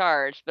emotionally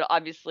charged. But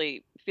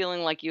obviously,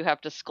 feeling like you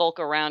have to skulk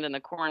around in the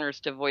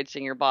corners to avoid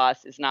seeing your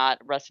boss is not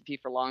a recipe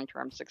for long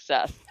term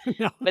success.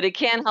 No. But it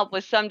can help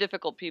with some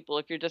difficult people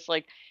if you're just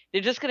like,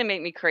 they're just going to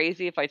make me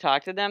crazy if I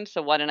talk to them.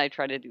 So why don't I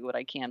try to do what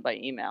I can by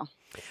email?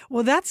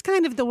 Well, that's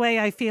kind of the way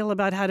I feel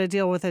about how to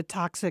deal with a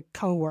toxic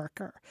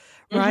coworker,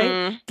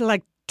 right?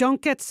 Like,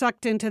 don't get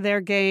sucked into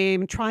their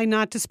game. Try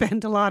not to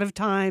spend a lot of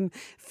time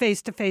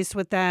face to face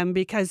with them,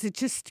 because it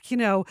just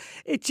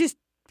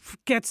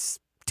gets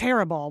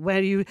terrible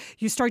when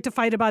you start to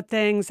fight about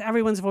things.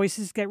 Everyone's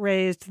voices get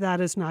raised. That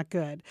is not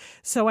good.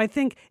 So I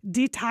think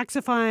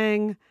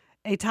detoxifying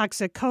a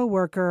toxic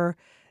coworker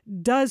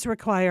does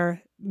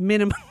require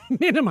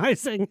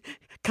minimizing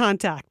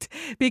contact,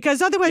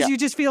 because otherwise you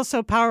just feel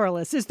so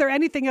powerless. Is there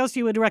anything else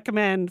you would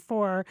recommend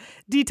for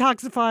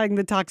detoxifying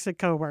the toxic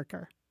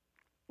coworker?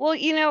 Well,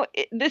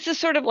 this is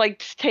sort of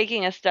like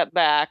taking a step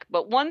back.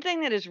 But one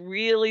thing that has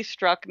really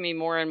struck me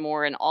more and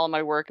more in all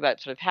my work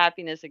about sort of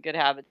happiness and good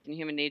habits and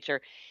human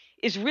nature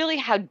is really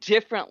how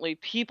differently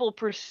people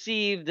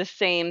perceive the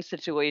same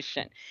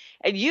situation.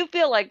 And you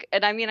feel like,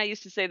 and I mean, I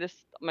used to say this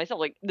myself,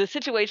 like, the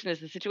situation is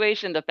the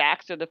situation, the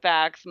facts are the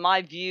facts.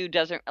 My view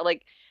doesn't,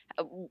 like,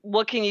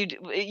 what can you do?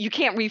 You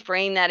can't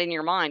reframe that in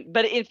your mind.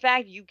 But in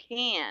fact, you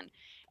can.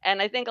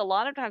 And I think a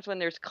lot of times when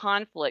there's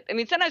conflict, I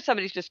mean, sometimes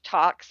somebody's just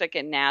toxic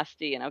and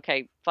nasty and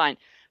okay, fine.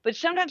 But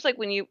sometimes, like,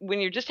 when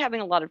you're just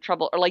having a lot of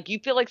trouble, or like you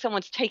feel like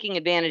someone's taking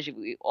advantage of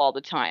you all the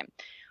time.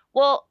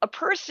 Well, a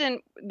person,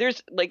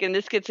 there's like, and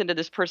this gets into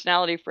this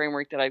personality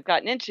framework that I've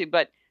gotten into,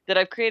 but that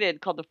I've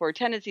created called the 4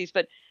 tendencies.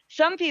 But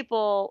some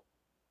people,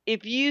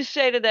 if you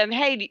say to them,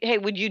 hey,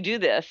 would you do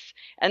this?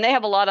 And they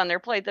have a lot on their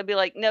plate, they'll be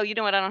like, no, you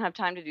know what? I don't have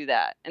time to do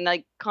that. And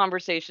like,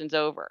 conversation's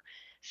over.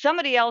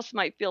 Somebody else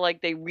might feel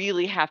like they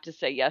really have to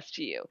say yes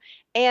to you.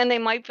 And they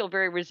might feel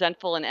very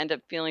resentful and end up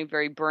feeling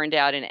very burned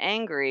out and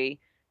angry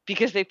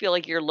because they feel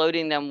like you're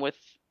loading them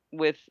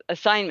with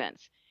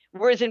assignments.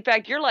 Whereas in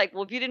fact, you're like,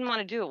 well, if you didn't want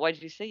to do it, why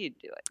did you say you'd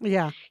do it?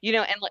 Yeah.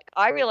 And like,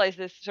 I realized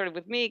this sort of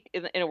with me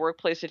in a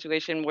workplace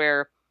situation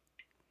where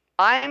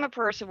I'm a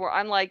person where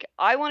I'm like,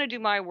 I want to do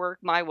my work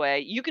my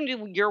way. You can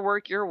do your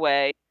work your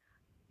way.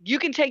 You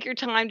can take your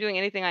time doing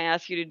anything I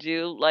ask you to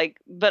do, like,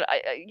 but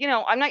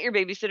I'm not your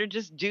babysitter.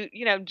 Just do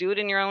it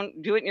in your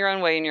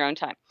own way, in your own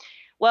time.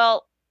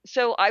 Well,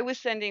 so I was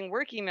sending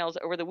work emails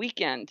over the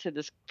weekend to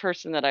this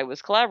person that I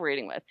was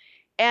collaborating with.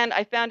 And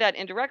I found out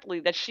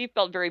indirectly that she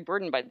felt very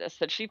burdened by this,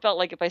 that she felt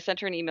like if I sent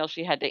her an email,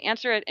 she had to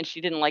answer it. And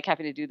she didn't like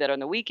having to do that on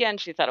the weekend.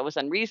 She thought it was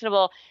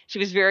unreasonable. She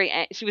was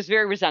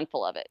very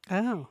resentful of it.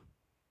 Oh.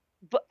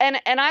 But, and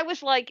I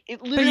was like,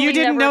 it literally But you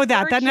didn't know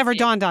that. occurred That to never me.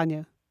 Dawned on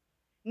you.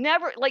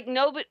 Never, like,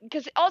 no, but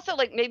because also,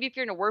 like, maybe if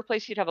you're in a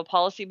workplace, you'd have a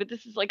policy, but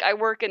this is like, I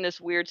work in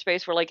this weird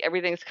space where like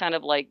everything's kind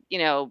of like,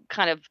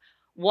 kind of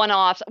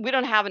one-offs. We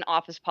don't have an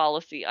office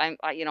policy. I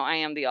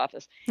am the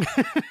office.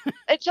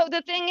 And so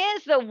the thing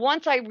is, though,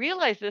 once I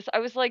realized this, I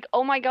was like,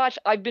 oh my gosh,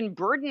 I've been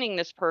burdening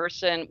this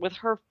person with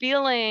her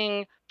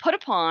feeling put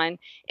upon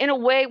in a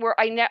way where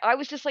I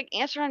was just like,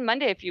 answer on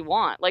Monday if you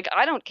want. Like,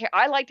 I don't care.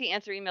 I like to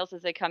answer emails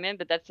as they come in,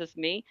 but that's just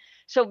me.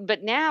 So,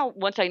 but now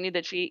once I knew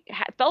that she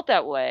felt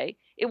that way,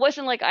 it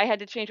wasn't like I had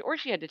to change or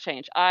she had to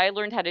change. I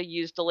learned how to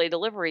use delay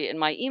delivery in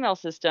my email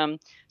system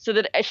so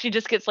that she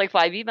just gets like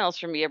 5 emails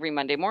from me every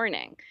Monday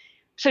morning.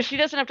 So she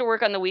doesn't have to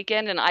work on the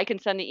weekend, and I can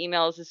send the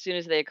emails as soon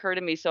as they occur to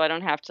me, so I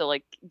don't have to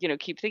like,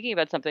 keep thinking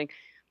about something.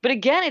 But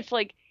again, it's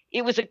like,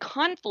 it was a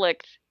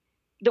conflict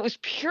that was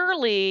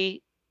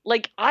purely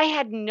like, I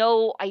had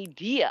no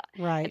idea.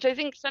 Right. And so I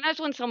think sometimes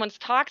when someone's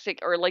toxic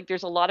or like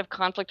there's a lot of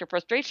conflict or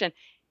frustration,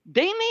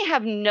 they may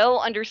have no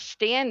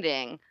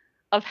understanding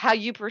of how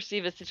you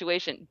perceive a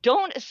situation.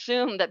 Don't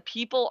assume that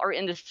people are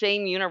in the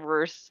same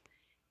universe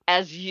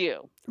as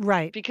you,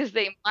 Right. because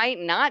they might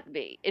not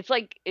be. It's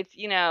like,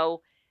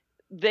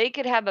 they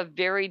could have a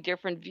very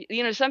different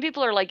view. Some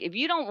people are like, if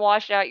you don't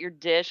wash out your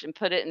dish and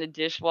put it in the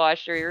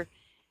dishwasher,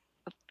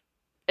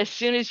 as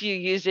soon as you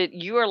use it,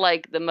 you are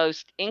like the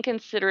most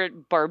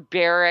inconsiderate,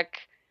 barbaric,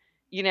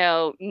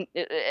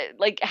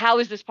 like, how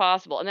is this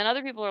possible? And then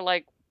other people are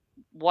like,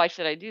 why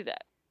should I do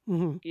that?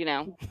 Hmm.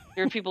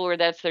 There are people where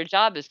that's their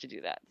job, is to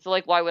do that. So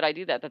like, why would I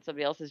do that? That's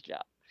somebody else's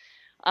job.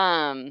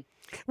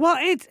 Well,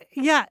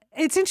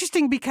 it's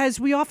interesting because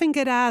we often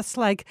get asked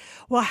like,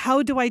 well,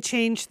 how do I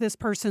change this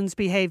person's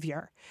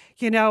behavior?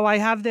 I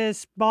have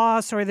this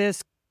boss or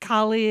this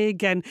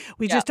colleague and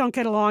we just don't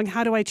get along.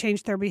 How do I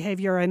change their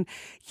behavior? And,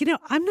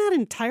 I'm not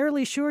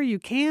entirely sure you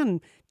can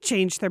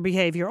change their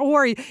behavior,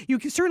 or you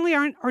certainly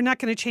are not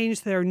going to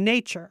change their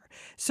nature.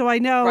 So I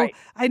know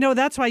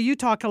that's why you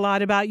talk a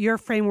lot about your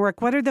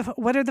framework. What are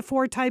the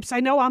 4 types? I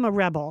know I'm a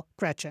rebel,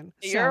 Gretchen.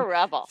 You're a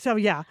rebel. So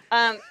yeah.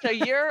 So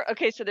you're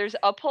okay. So there's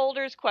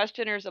upholders,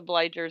 questioners,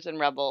 obligers, and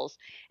rebels,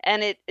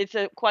 and it's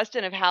a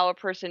question of how a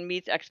person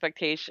meets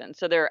expectations.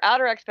 So there are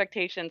outer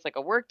expectations like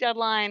a work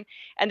deadline,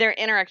 and there are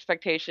inner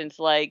expectations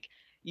like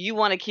you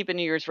want to keep a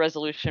New Year's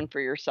resolution for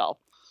yourself.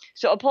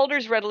 So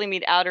upholders readily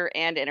meet outer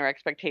and inner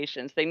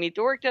expectations. They meet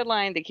the work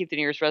deadline. They keep the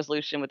New Year's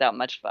resolution without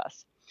much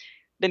fuss.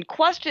 Then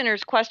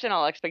questioners question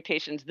all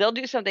expectations. They'll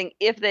do something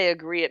if they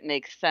agree it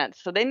makes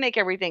sense. So they make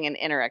everything an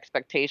inner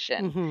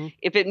expectation. Mm-hmm.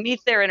 If it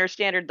meets their inner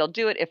standard, they'll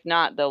do it. If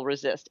not, they'll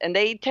resist. And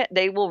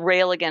they will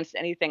rail against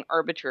anything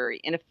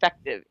arbitrary,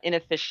 ineffective,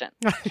 inefficient.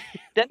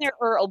 Then there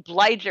are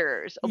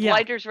obligers.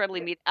 Obligers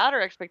readily meet outer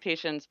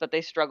expectations, but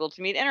they struggle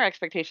to meet inner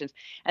expectations.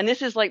 And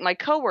this is like my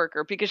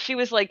coworker, because she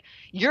was like,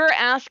 you're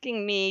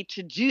asking me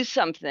to do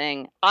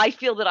something. I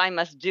feel that I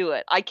must do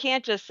it. I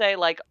can't just say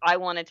like, I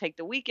want to take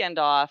the weekend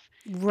off.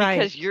 Right.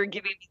 Because you're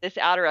giving me this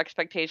outer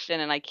expectation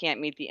and I can't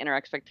meet the inner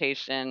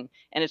expectation,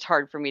 and it's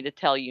hard for me to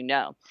tell you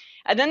no.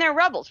 And then there are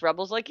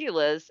rebels like you,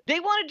 Liz. They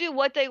want to do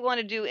what they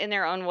want to do in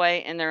their own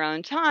way, in their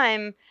own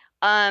time.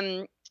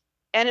 And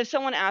if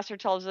someone asks or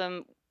tells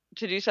them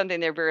to do something,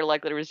 they're very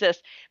likely to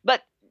resist.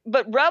 But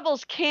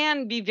rebels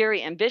can be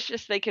very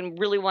ambitious. They can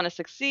really want to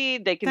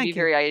succeed. They can be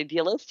very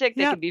idealistic.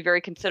 They can be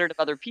very considerate of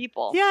other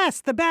people.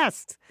 Yes, the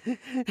best.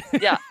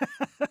 Yeah.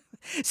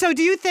 So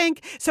do you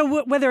think,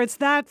 whether it's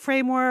that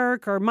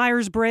framework or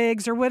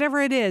Myers-Briggs or whatever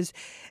it is,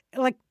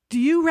 like, do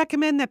you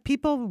recommend that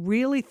people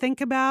really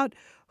think about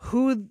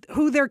who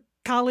their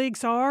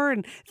colleagues are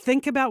and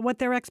think about what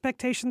their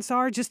expectations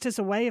are just as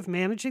a way of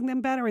managing them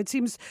better? It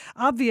seems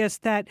obvious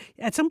that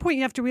at some point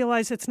you have to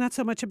realize it's not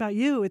so much about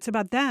you, it's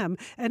about them,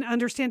 and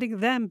understanding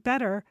them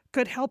better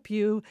could help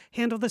you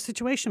handle the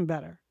situation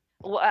better.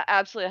 Well,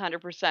 absolutely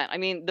 100%. I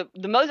mean,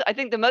 I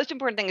think the most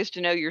important thing is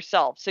to know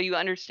yourself. So you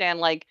understand,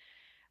 like,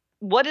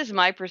 what is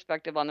my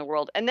perspective on the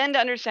world? And then to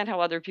understand how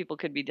other people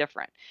could be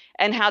different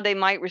and how they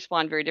might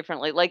respond very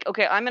differently. Like,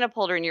 okay, I'm an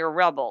upholder and you're a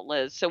rebel,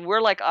 Liz. So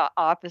we're like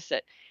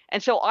opposite.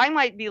 And so I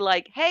might be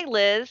like, hey,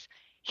 Liz,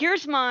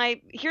 here's my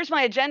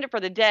agenda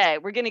for the day.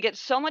 We're going to get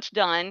so much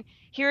done.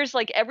 Here's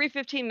like every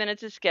 15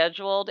 minutes is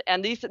scheduled.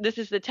 And this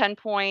is the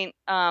 10-point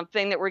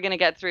thing that we're going to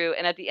get through.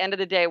 And at the end of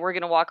the day, we're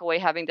going to walk away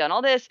having done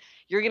all this.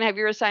 You're going to have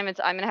your assignments.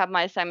 I'm going to have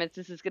my assignments.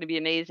 This is going to be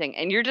amazing.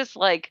 And you're just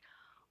like,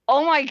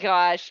 oh my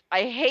gosh,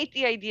 I hate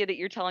the idea that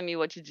you're telling me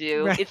what to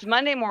do. Right. It's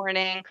Monday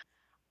morning.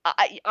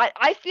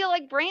 I feel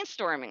like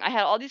brainstorming. I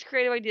had all these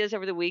creative ideas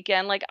over the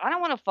weekend. Like, I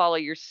don't want to follow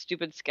your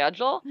stupid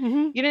schedule.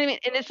 Mm-hmm. You know what I mean?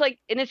 And it's like,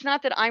 and it's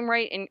not that I'm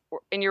right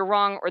and you're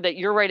wrong, or that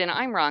you're right and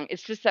I'm wrong.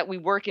 It's just that we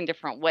work in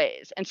different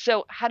ways. And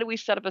so how do we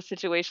set up a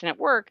situation at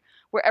work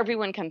where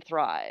everyone can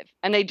thrive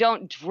and they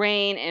don't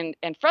drain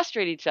and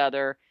frustrate each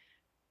other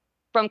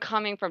from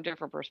coming from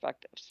different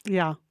perspectives?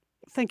 Yeah.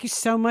 Thank you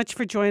so much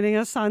for joining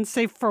us on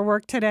Safe for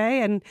Work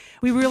today. And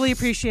we really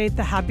appreciate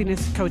the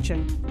happiness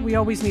coaching. We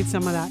always need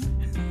some of that.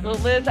 Well,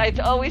 Liz, it's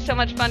always so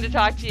much fun to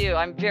talk to you.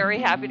 I'm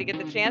very happy to get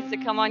the chance to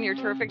come on your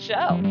terrific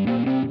show.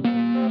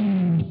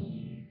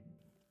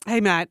 Hey,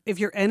 Matt, if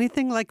you're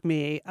anything like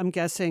me, I'm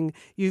guessing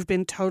you've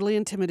been totally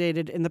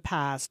intimidated in the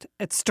past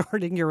at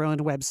starting your own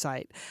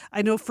website.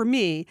 I know for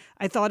me,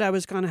 I thought I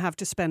was going to have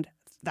to spend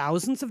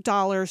thousands of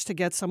dollars to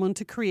get someone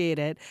to create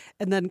it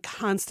and then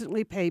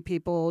constantly pay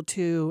people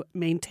to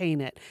maintain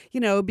it.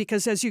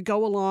 Because as you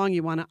go along,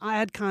 you want to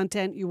add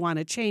content, you want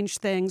to change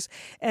things.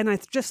 And I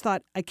just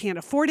thought, I can't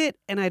afford it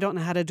and I don't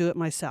know how to do it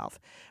myself.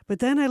 But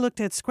then I looked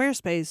at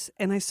Squarespace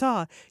and I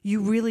saw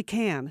you really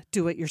can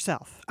do it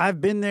yourself.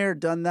 I've been there,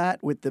 done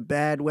that with the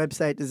bad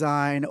website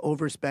design,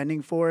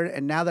 overspending for it.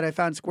 And now that I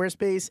found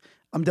Squarespace,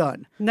 I'm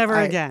done. Never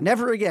again.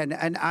 Never again.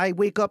 And I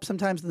wake up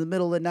sometimes in the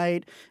middle of the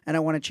night and I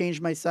want to change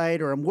my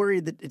site or I'm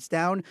worried that it's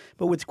down.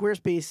 But with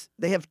Squarespace,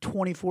 they have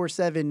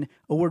 24/7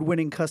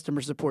 award-winning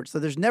customer support. So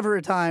there's never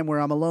a time where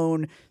I'm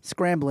alone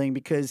scrambling,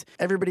 because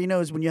everybody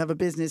knows when you have a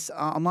business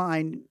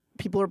online,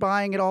 people are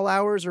buying at all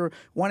hours or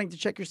wanting to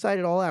check your site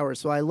at all hours.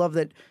 So I love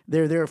that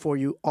they're there for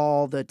you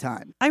all the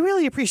time. I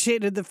really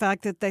appreciated the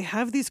fact that they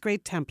have these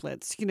great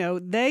templates. You know,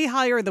 they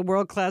hire the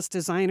world-class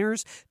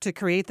designers to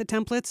create the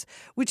templates,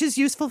 which is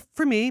useful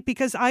for me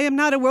because I am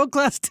not a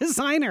world-class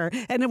designer.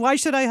 And why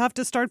should I have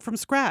to start from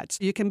scratch?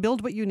 You can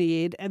build what you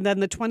need, and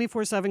then the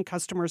 24/7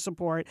 customer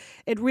support.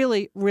 It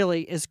really,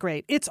 really is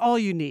great. It's all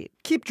you need.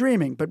 Keep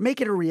dreaming, but make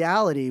it a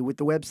reality with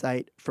the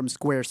website from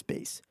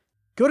Squarespace.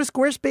 Go to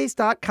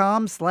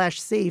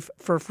squarespace.com/safe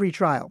for a free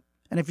trial.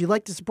 And if you'd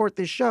like to support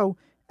this show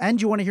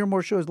and you want to hear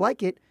more shows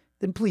like it,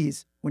 then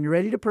please, when you're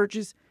ready to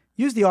purchase,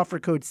 use the offer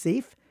code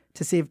SAFE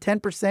to save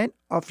 10%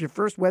 off your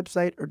first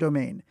website or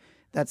domain.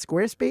 That's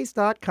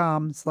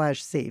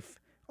squarespace.com/safe.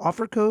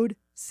 Offer code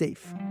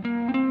SAFE.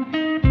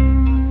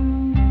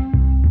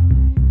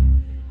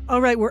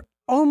 All right, we're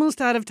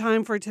almost out of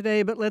time for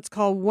today, but let's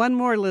call one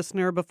more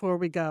listener before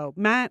we go.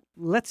 Matt,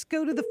 let's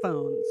go to the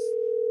phones.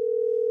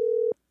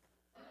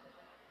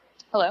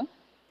 Hello?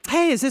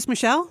 Hey, is this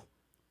Michelle?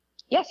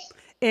 Yes.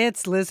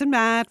 It's Liz and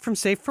Matt from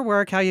Safe for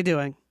Work. How you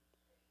doing?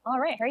 All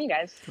right. How are you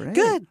guys? Great.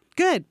 Good,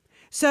 good.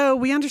 So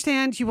we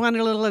understand you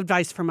wanted a little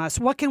advice from us.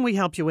 What can we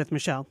help you with,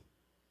 Michelle?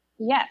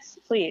 Yes,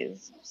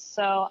 please.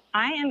 So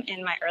I am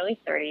in my early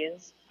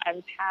 30s.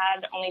 I've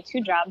had only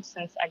 2 jobs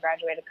since I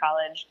graduated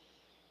college,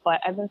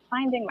 but I've been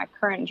finding my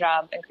current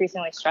job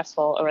increasingly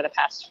stressful over the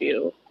past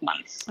few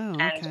months. Oh,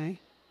 And okay.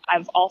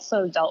 I've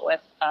also dealt with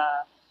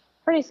a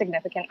pretty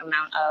significant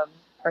amount of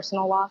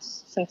personal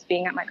loss since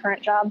being at my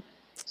current job.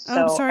 So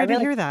I'm sorry to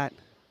hear that.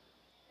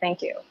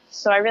 Thank you.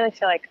 So I really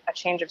feel like a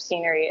change of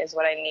scenery is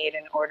what I need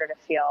in order to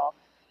feel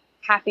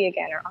happy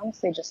again, or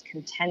honestly just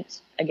content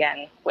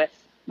again with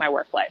my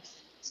work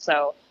life.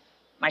 So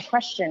my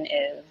question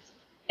is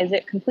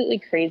it completely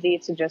crazy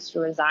to just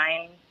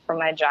resign from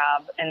my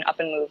job and up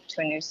and move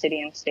to a new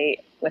city and state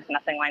with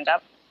nothing lined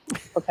up?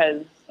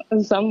 Because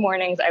some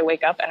mornings I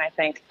wake up and I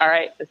think, all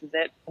right, this is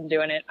it. I'm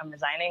doing it. I'm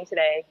resigning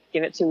today.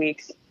 Give it 2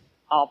 weeks.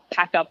 I'll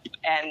pack up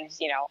and,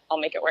 I'll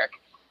make it work.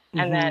 Mm-hmm.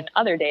 And then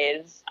other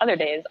days,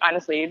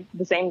 honestly,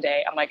 the same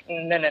day, I'm like,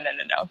 no,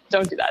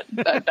 don't do that.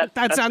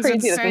 That sounds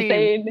crazy. insane. That's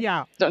insane.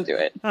 Yeah. Don't do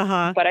it.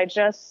 Uh-huh. But I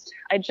just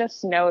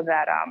know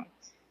that, I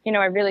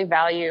really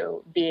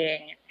value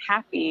being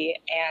happy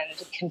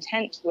and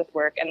content with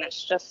work. And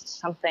that's just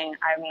something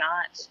I'm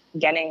not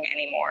getting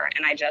anymore.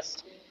 And I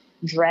just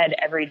dread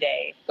every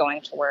day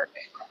going to work.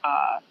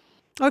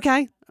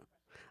 Okay.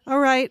 All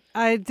right.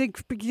 I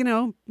think,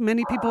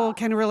 many people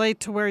can relate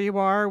to where you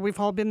are. We've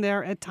all been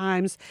there at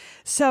times.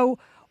 So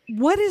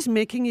what is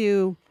making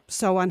you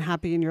so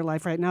unhappy in your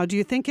life right now? Do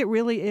you think it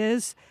really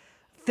is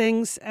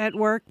things at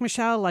work,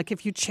 Michelle? Like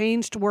if you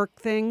changed work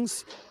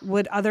things,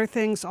 would other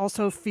things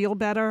also feel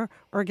better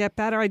or get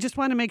better? I just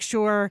want to make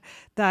sure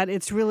that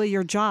it's really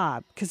your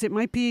job, because it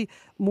might be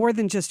more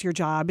than just your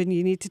job and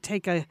you need to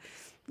take a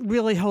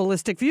really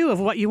holistic view of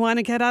what you want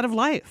to get out of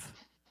life.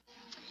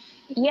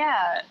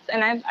 Yeah,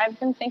 and I've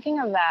been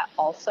thinking of that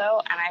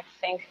also, and I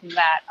think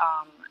that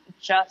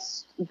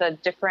just the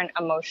different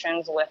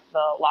emotions with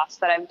the loss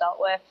that I've dealt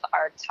with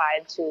are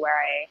tied to where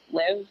I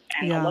live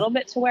and a little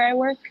bit to where I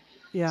work.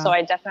 Yeah. So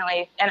I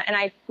definitely, and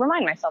I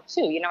remind myself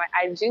too,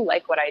 I do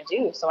like what I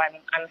do, so I'm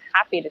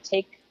happy to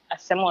take a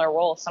similar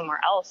role somewhere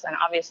else, and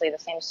obviously the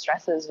same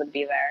stresses would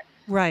be there.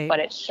 Right. But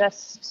it's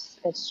just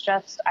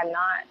I'm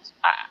not,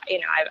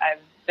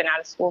 I've been out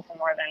of school for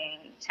more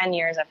than 10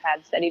 years. I've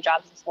had steady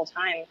jobs this whole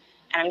time.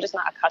 And I'm just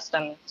not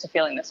accustomed to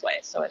feeling this way.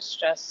 So it's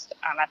just,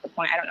 I'm at the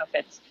point, I don't know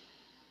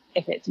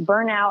if it's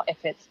burnout,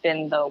 if it's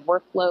been the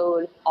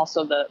workload,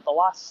 also the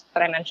loss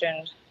that I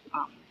mentioned.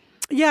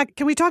 Yeah.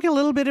 Can we talk a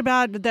little bit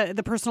about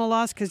the personal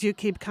loss? Because you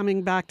keep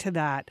coming back to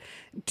that.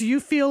 Do you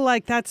feel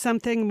like that's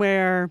something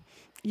where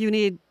you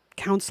need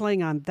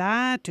counseling on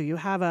that? Do you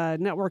have a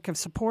network of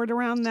support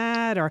around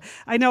that? Or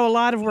I know a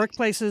lot of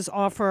workplaces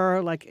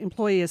offer like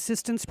employee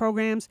assistance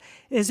programs.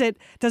 Does it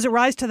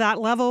rise to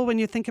that level when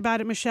you think about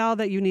it, Michelle,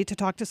 that you need to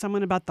talk to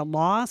someone about the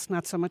loss,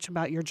 not so much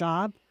about your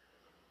job?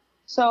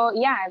 So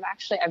yeah,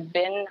 I've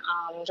been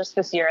just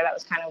this year. That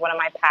was kind of one of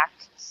my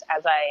pacts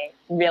as I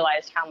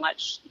realized how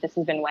much this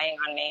has been weighing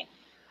on me.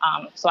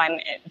 So I'm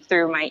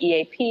through my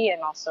EAP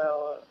and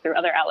also through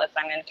other outlets,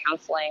 I'm in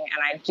counseling,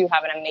 and I do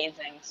have an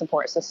amazing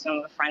support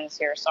system of friends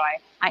here. So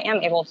I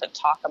am able to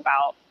talk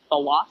about the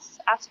loss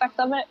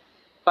aspect of it,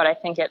 but I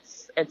think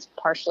it's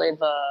partially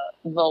the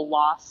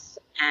loss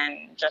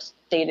and just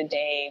day to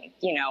day,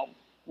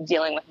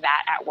 dealing with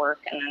that at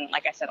work. And then,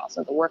 like I said,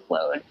 also the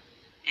workload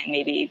and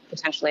maybe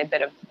potentially a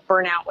bit of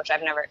burnout, which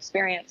I've never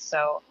experienced.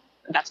 So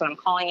that's what I'm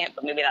calling it,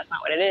 but maybe that's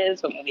not what it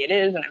is, but maybe it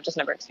is, and I've just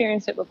never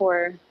experienced it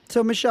before.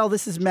 So, Michelle,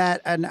 this is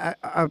Matt, and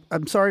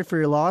I'm sorry for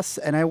your loss,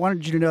 and I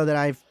wanted you to know that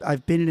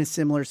I've been in a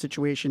similar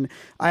situation.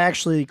 I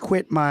actually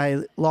quit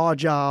my law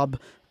job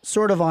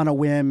sort of on a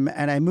whim,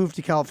 and I moved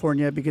to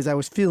California because I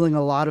was feeling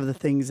a lot of the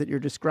things that you're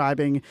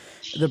describing,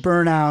 the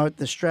burnout,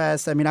 the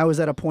stress. I mean, I was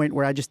at a point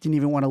where I just didn't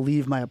even want to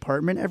leave my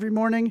apartment every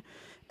morning.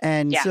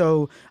 And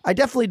so I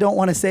definitely don't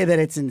want to say that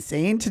it's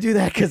insane to do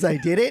that because I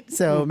did it.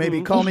 So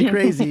maybe call me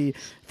crazy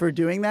for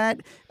doing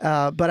that.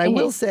 But I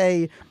will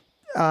say,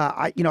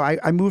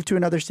 I moved to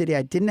another city.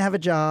 I didn't have a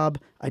job.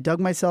 I dug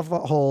myself a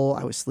hole.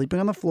 I was sleeping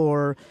on the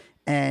floor,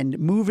 and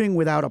moving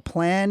without a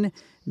plan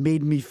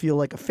made me feel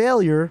like a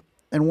failure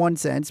in one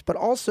sense, but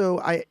also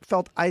I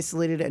felt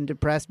isolated and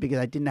depressed because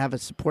I didn't have a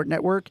support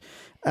network.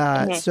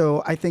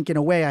 So I think in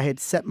a way I had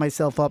set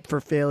myself up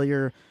for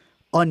failure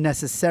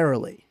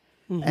unnecessarily.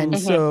 And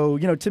so,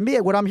 to me,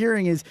 what I'm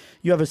hearing is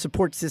you have a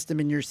support system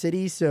in your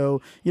city.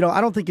 So, I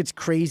don't think it's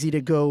crazy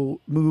to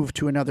go move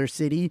to another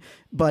city,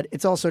 but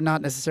it's also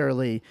not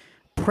necessarily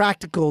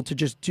practical to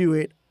just do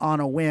it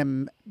on a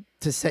whim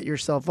to set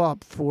yourself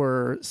up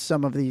for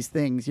some of these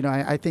things.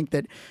 I think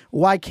that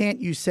why can't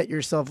you set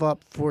yourself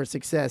up for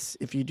success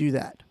if you do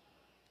that?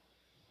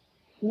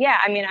 Yeah,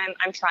 I mean,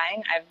 I'm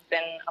trying. I've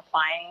been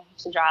applying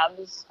to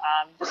jobs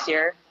this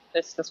year.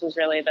 This was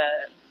really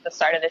the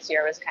start of this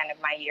year was kind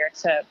of my year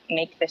to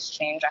make this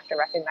change after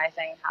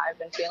recognizing how I've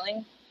been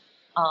feeling.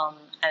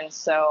 And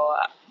so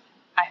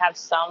I have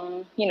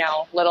some,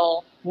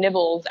 little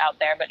nibbles out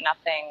there, but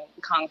nothing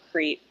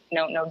concrete,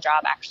 no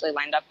job actually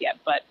lined up yet,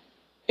 but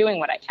doing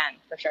what I can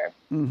for sure.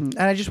 And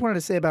I just wanted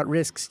to say about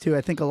risks too.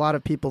 I think a lot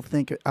of people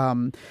think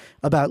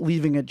about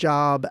leaving a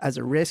job as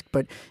a risk,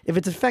 but if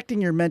it's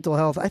affecting your mental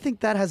health, I think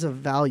that has a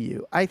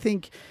value. I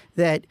think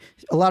that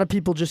a lot of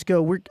people just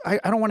go, I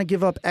don't want to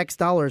give up X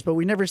dollars, but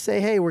we never say,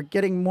 hey, we're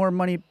getting more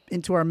money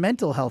into our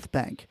mental health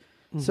bank.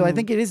 So I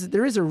think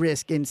there is a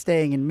risk in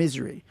staying in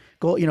misery.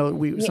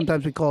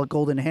 Sometimes we call it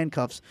golden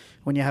handcuffs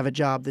when you have a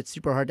job that's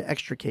super hard to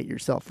extricate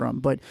yourself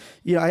from. But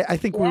I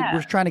think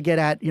we're trying to get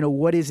at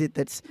what is it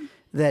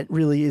that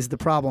really is the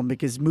problem,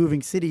 because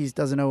moving cities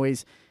doesn't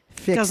always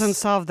doesn't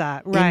solve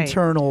that, right?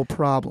 Internal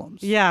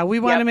problems. Yeah,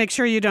 we want to make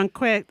sure you don't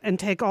quit and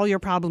take all your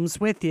problems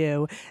with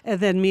you, and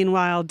then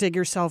meanwhile dig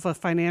yourself a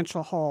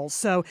financial hole.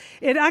 So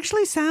it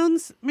actually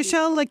sounds,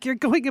 Michelle, like you're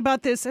going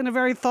about this in a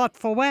very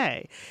thoughtful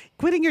way.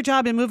 Quitting your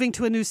job and moving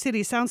to a new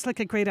city sounds like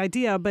a great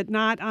idea, but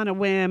not on a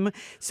whim.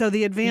 So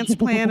the advanced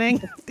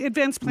planning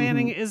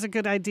is a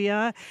good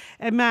idea.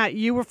 And Matt,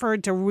 you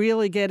referred to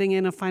really getting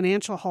in a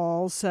financial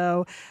hole.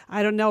 So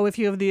I don't know if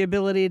you have the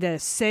ability to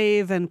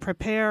save and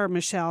prepare,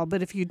 Michelle,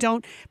 but if you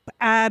don't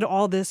add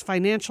all this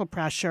financial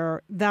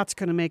pressure, that's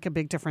going to make a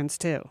big difference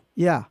too.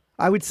 Yeah,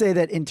 I would say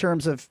that in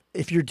terms of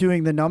if you're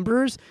doing the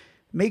numbers,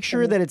 make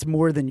sure that it's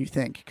more than you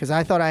think. Because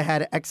I thought I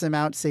had X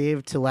amount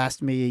saved to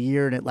last me a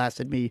year, and it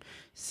lasted me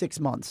 6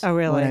 months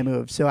when I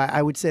moved. So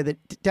I would say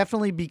that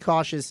definitely be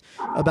cautious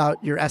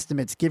about your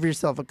estimates. Give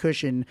yourself a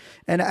cushion.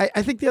 And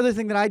I think the other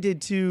thing that I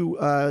did too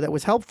that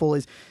was helpful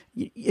is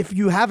if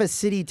you have a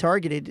city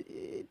targeted,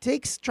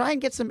 try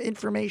and get some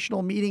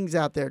informational meetings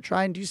out there.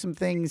 Try and do some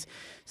things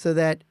so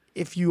that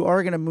if you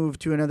are going to move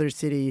to another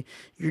city,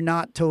 you're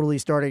not totally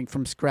starting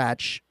from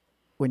scratch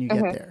when you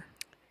get there.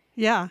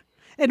 Yeah.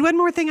 And one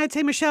more thing I'd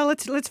say, Michelle,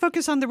 let's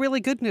focus on the really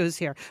good news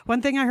here.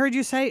 One thing I heard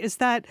you say is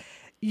that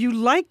you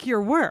like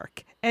your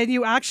work and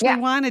you actually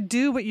want to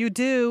do what you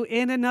do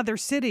in another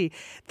city.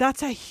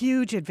 That's a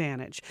huge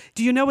advantage.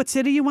 Do you know what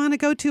city you want to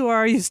go to, or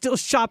are you still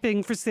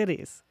shopping for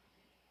cities?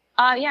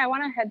 I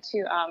want to head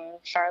to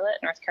Charlotte,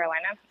 North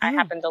Carolina. I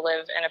happen to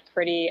live in a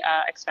pretty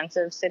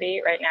expensive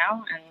city right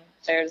now, and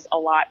there's a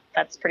lot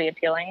that's pretty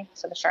appealing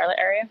to the Charlotte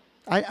area.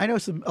 I know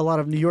a lot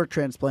of New York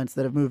transplants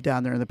that have moved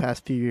down there in the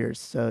past few years,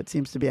 so it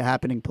seems to be a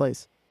happening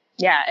place.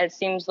 Yeah, it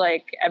seems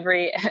like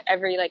every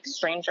like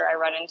stranger I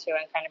run into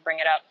and kind of bring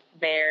it up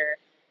there,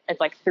 it's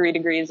like 3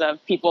 degrees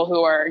of people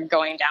who are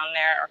going down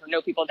there or who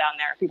know people down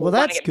there. People well,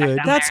 that's who want to get good.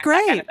 Back down That's there, great.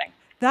 That kind of thing.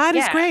 That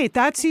is great.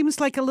 That seems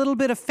like a little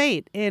bit of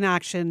fate in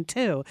action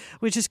too,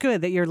 which is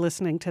good that you're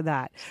listening to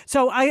that.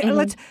 So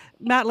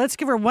let's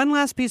give her one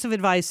last piece of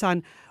advice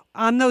on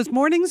those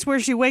mornings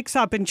where she wakes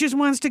up and just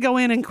wants to go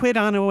in and quit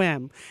on a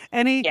whim.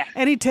 Any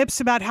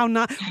tips about how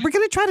not? We're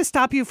going to try to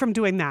stop you from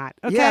doing that.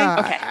 Okay. Yeah,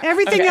 okay.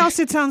 Everything else,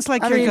 it sounds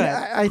like you're good.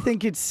 I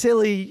think it's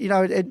silly.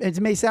 It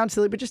may sound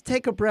silly, but just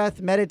take a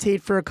breath,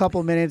 meditate for a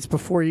couple minutes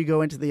before you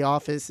go into the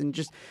office, and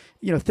just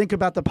think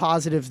about the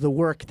positives, the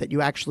work that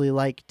you actually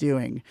like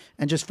doing,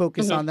 and just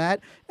focus on that.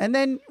 And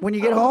then when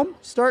you get home,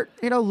 start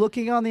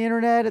looking on the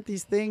internet at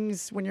these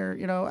things when you're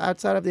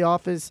outside of the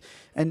office,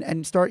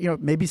 and start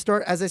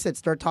as I said,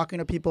 start talking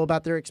to people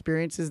about their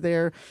experiences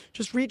there.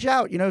 Just reach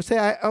out,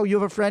 say, you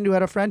have a friend who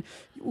had a friend.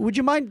 Would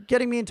you mind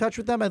getting me in touch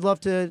with them? I'd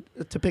love to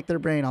pick their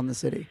brain on the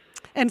city.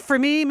 And for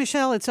me,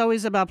 Michelle, it's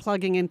always about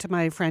plugging into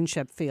my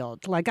friendship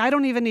field. Like, I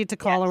don't even need to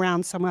call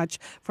around so much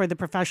for the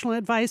professional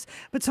advice,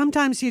 but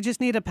sometimes you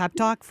just need a pep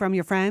talk from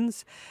your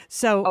friends.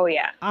 So,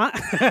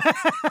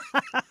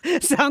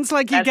 sounds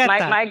like you get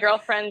that. My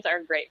girlfriends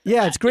are great.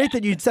 Yeah, it's great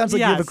that it sounds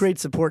like you have a great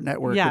support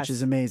network, which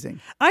is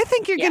amazing. I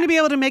think you're going to be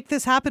able to make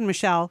this happen,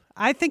 Michelle.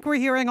 I think we're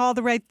hearing all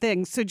the right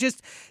things. So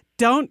just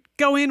don't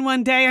go in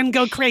one day and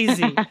go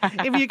crazy.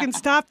 If you can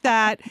stop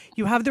that,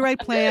 you have the right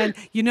plan.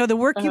 You know the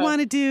work you want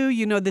to do.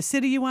 You know the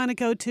city you want to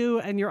go to,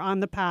 and you're on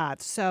the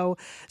path. So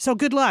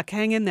good luck.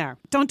 Hang in there.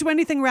 Don't do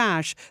anything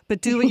rash, but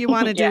do what you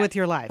want to do with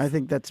your life. I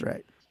think that's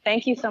right.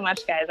 Thank you so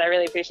much, guys. I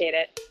really appreciate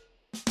it.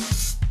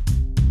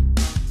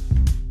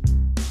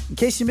 In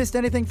case you missed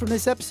anything from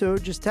this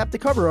episode, just tap the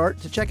cover art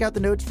to check out the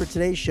notes for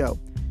today's show.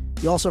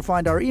 You'll also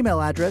find our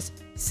email address,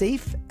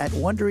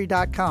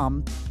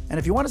 safe@wondery.com. And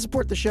if you want to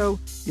support the show,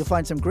 you'll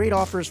find some great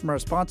offers from our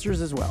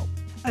sponsors as well.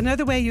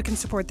 Another way you can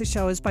support the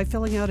show is by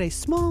filling out a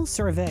small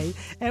survey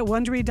at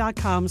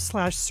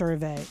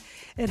Wondery.com/survey.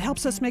 It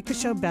helps us make the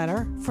show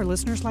better for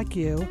listeners like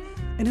you.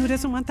 And who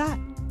doesn't want that?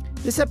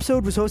 This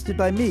episode was hosted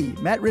by me,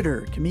 Matt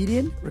Ritter,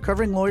 comedian,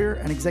 recovering lawyer,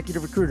 and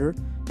executive recruiter,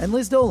 and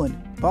Liz Dolan,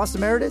 boss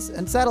emeritus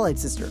and satellite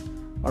sister.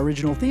 Our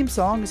original theme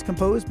song is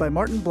composed by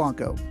Martin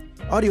Blanco.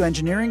 Audio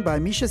engineering by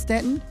Misha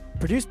Stanton,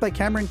 produced by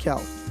Cameron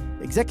Kell.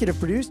 Executive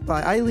produced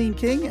by Eileen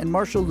King and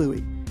Marshall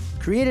Louie.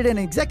 Created and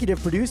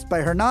executive produced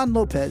by Hernan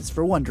Lopez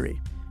for Wondery.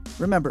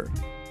 Remember,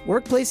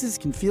 workplaces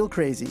can feel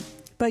crazy,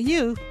 but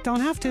you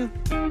don't have to.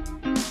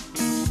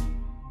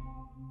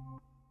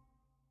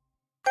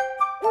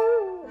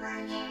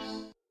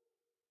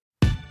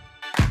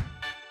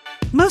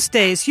 Most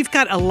days, you've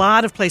got a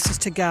lot of places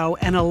to go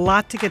and a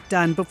lot to get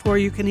done before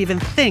you can even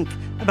think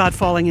about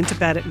falling into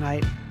bed at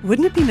night.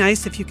 Wouldn't it be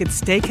nice if you could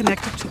stay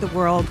connected to the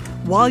world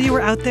while you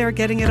were out there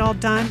getting it all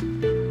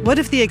done? What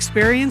if the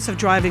experience of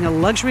driving a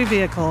luxury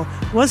vehicle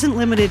wasn't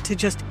limited to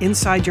just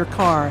inside your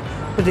car,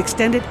 but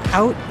extended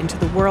out into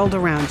the world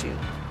around you?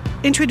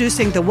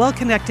 Introducing the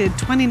well-connected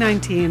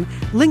 2019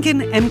 Lincoln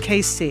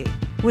MKC.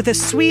 With a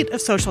suite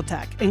of social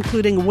tech,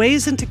 including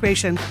Waze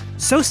integration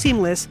so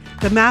seamless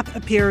the map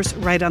appears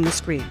right on the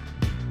screen.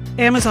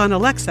 Amazon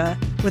Alexa,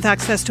 with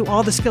access to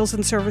all the skills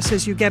and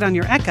services you get on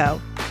your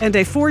Echo, and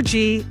a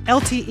 4G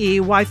LTE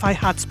Wi-Fi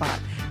hotspot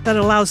that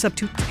allows up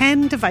to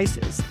 10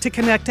 devices to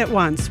connect at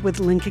once with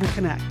Lincoln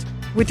Connect.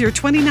 With your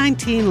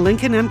 2019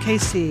 Lincoln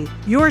MKC,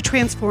 you're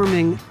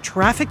transforming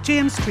traffic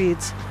jam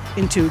streets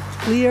into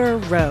clear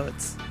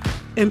roads.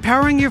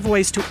 Empowering your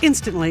voice to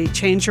instantly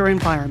change your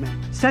environment.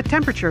 Set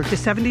temperature to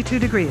 72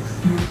 degrees.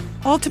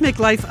 All to make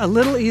life a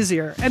little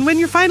easier. And when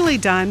you're finally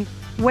done,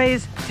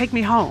 Waze, take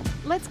me home.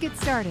 Let's get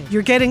started.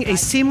 You're getting a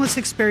seamless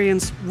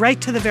experience right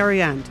to the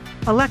very end.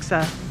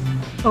 Alexa,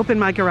 open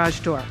my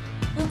garage door.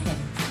 Okay.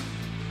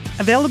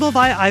 Available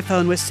via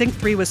iPhone with Sync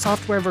 3 with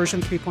software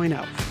version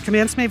 3.0.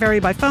 Commands may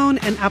vary by phone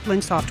and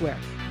app-linked software.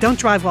 Don't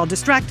drive while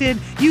distracted.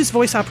 Use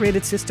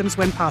voice-operated systems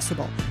when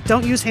possible.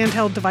 Don't use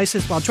handheld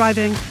devices while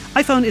driving.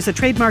 iPhone is a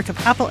trademark of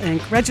Apple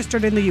Inc.,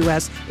 registered in the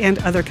U.S. and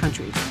other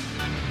countries.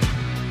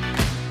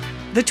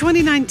 The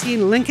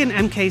 2019 Lincoln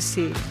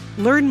MKC.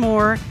 Learn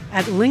more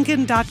at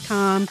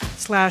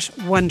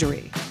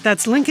lincoln.com/Wondery.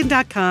 That's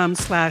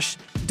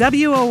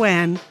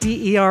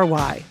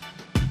lincoln.com/WONDERY.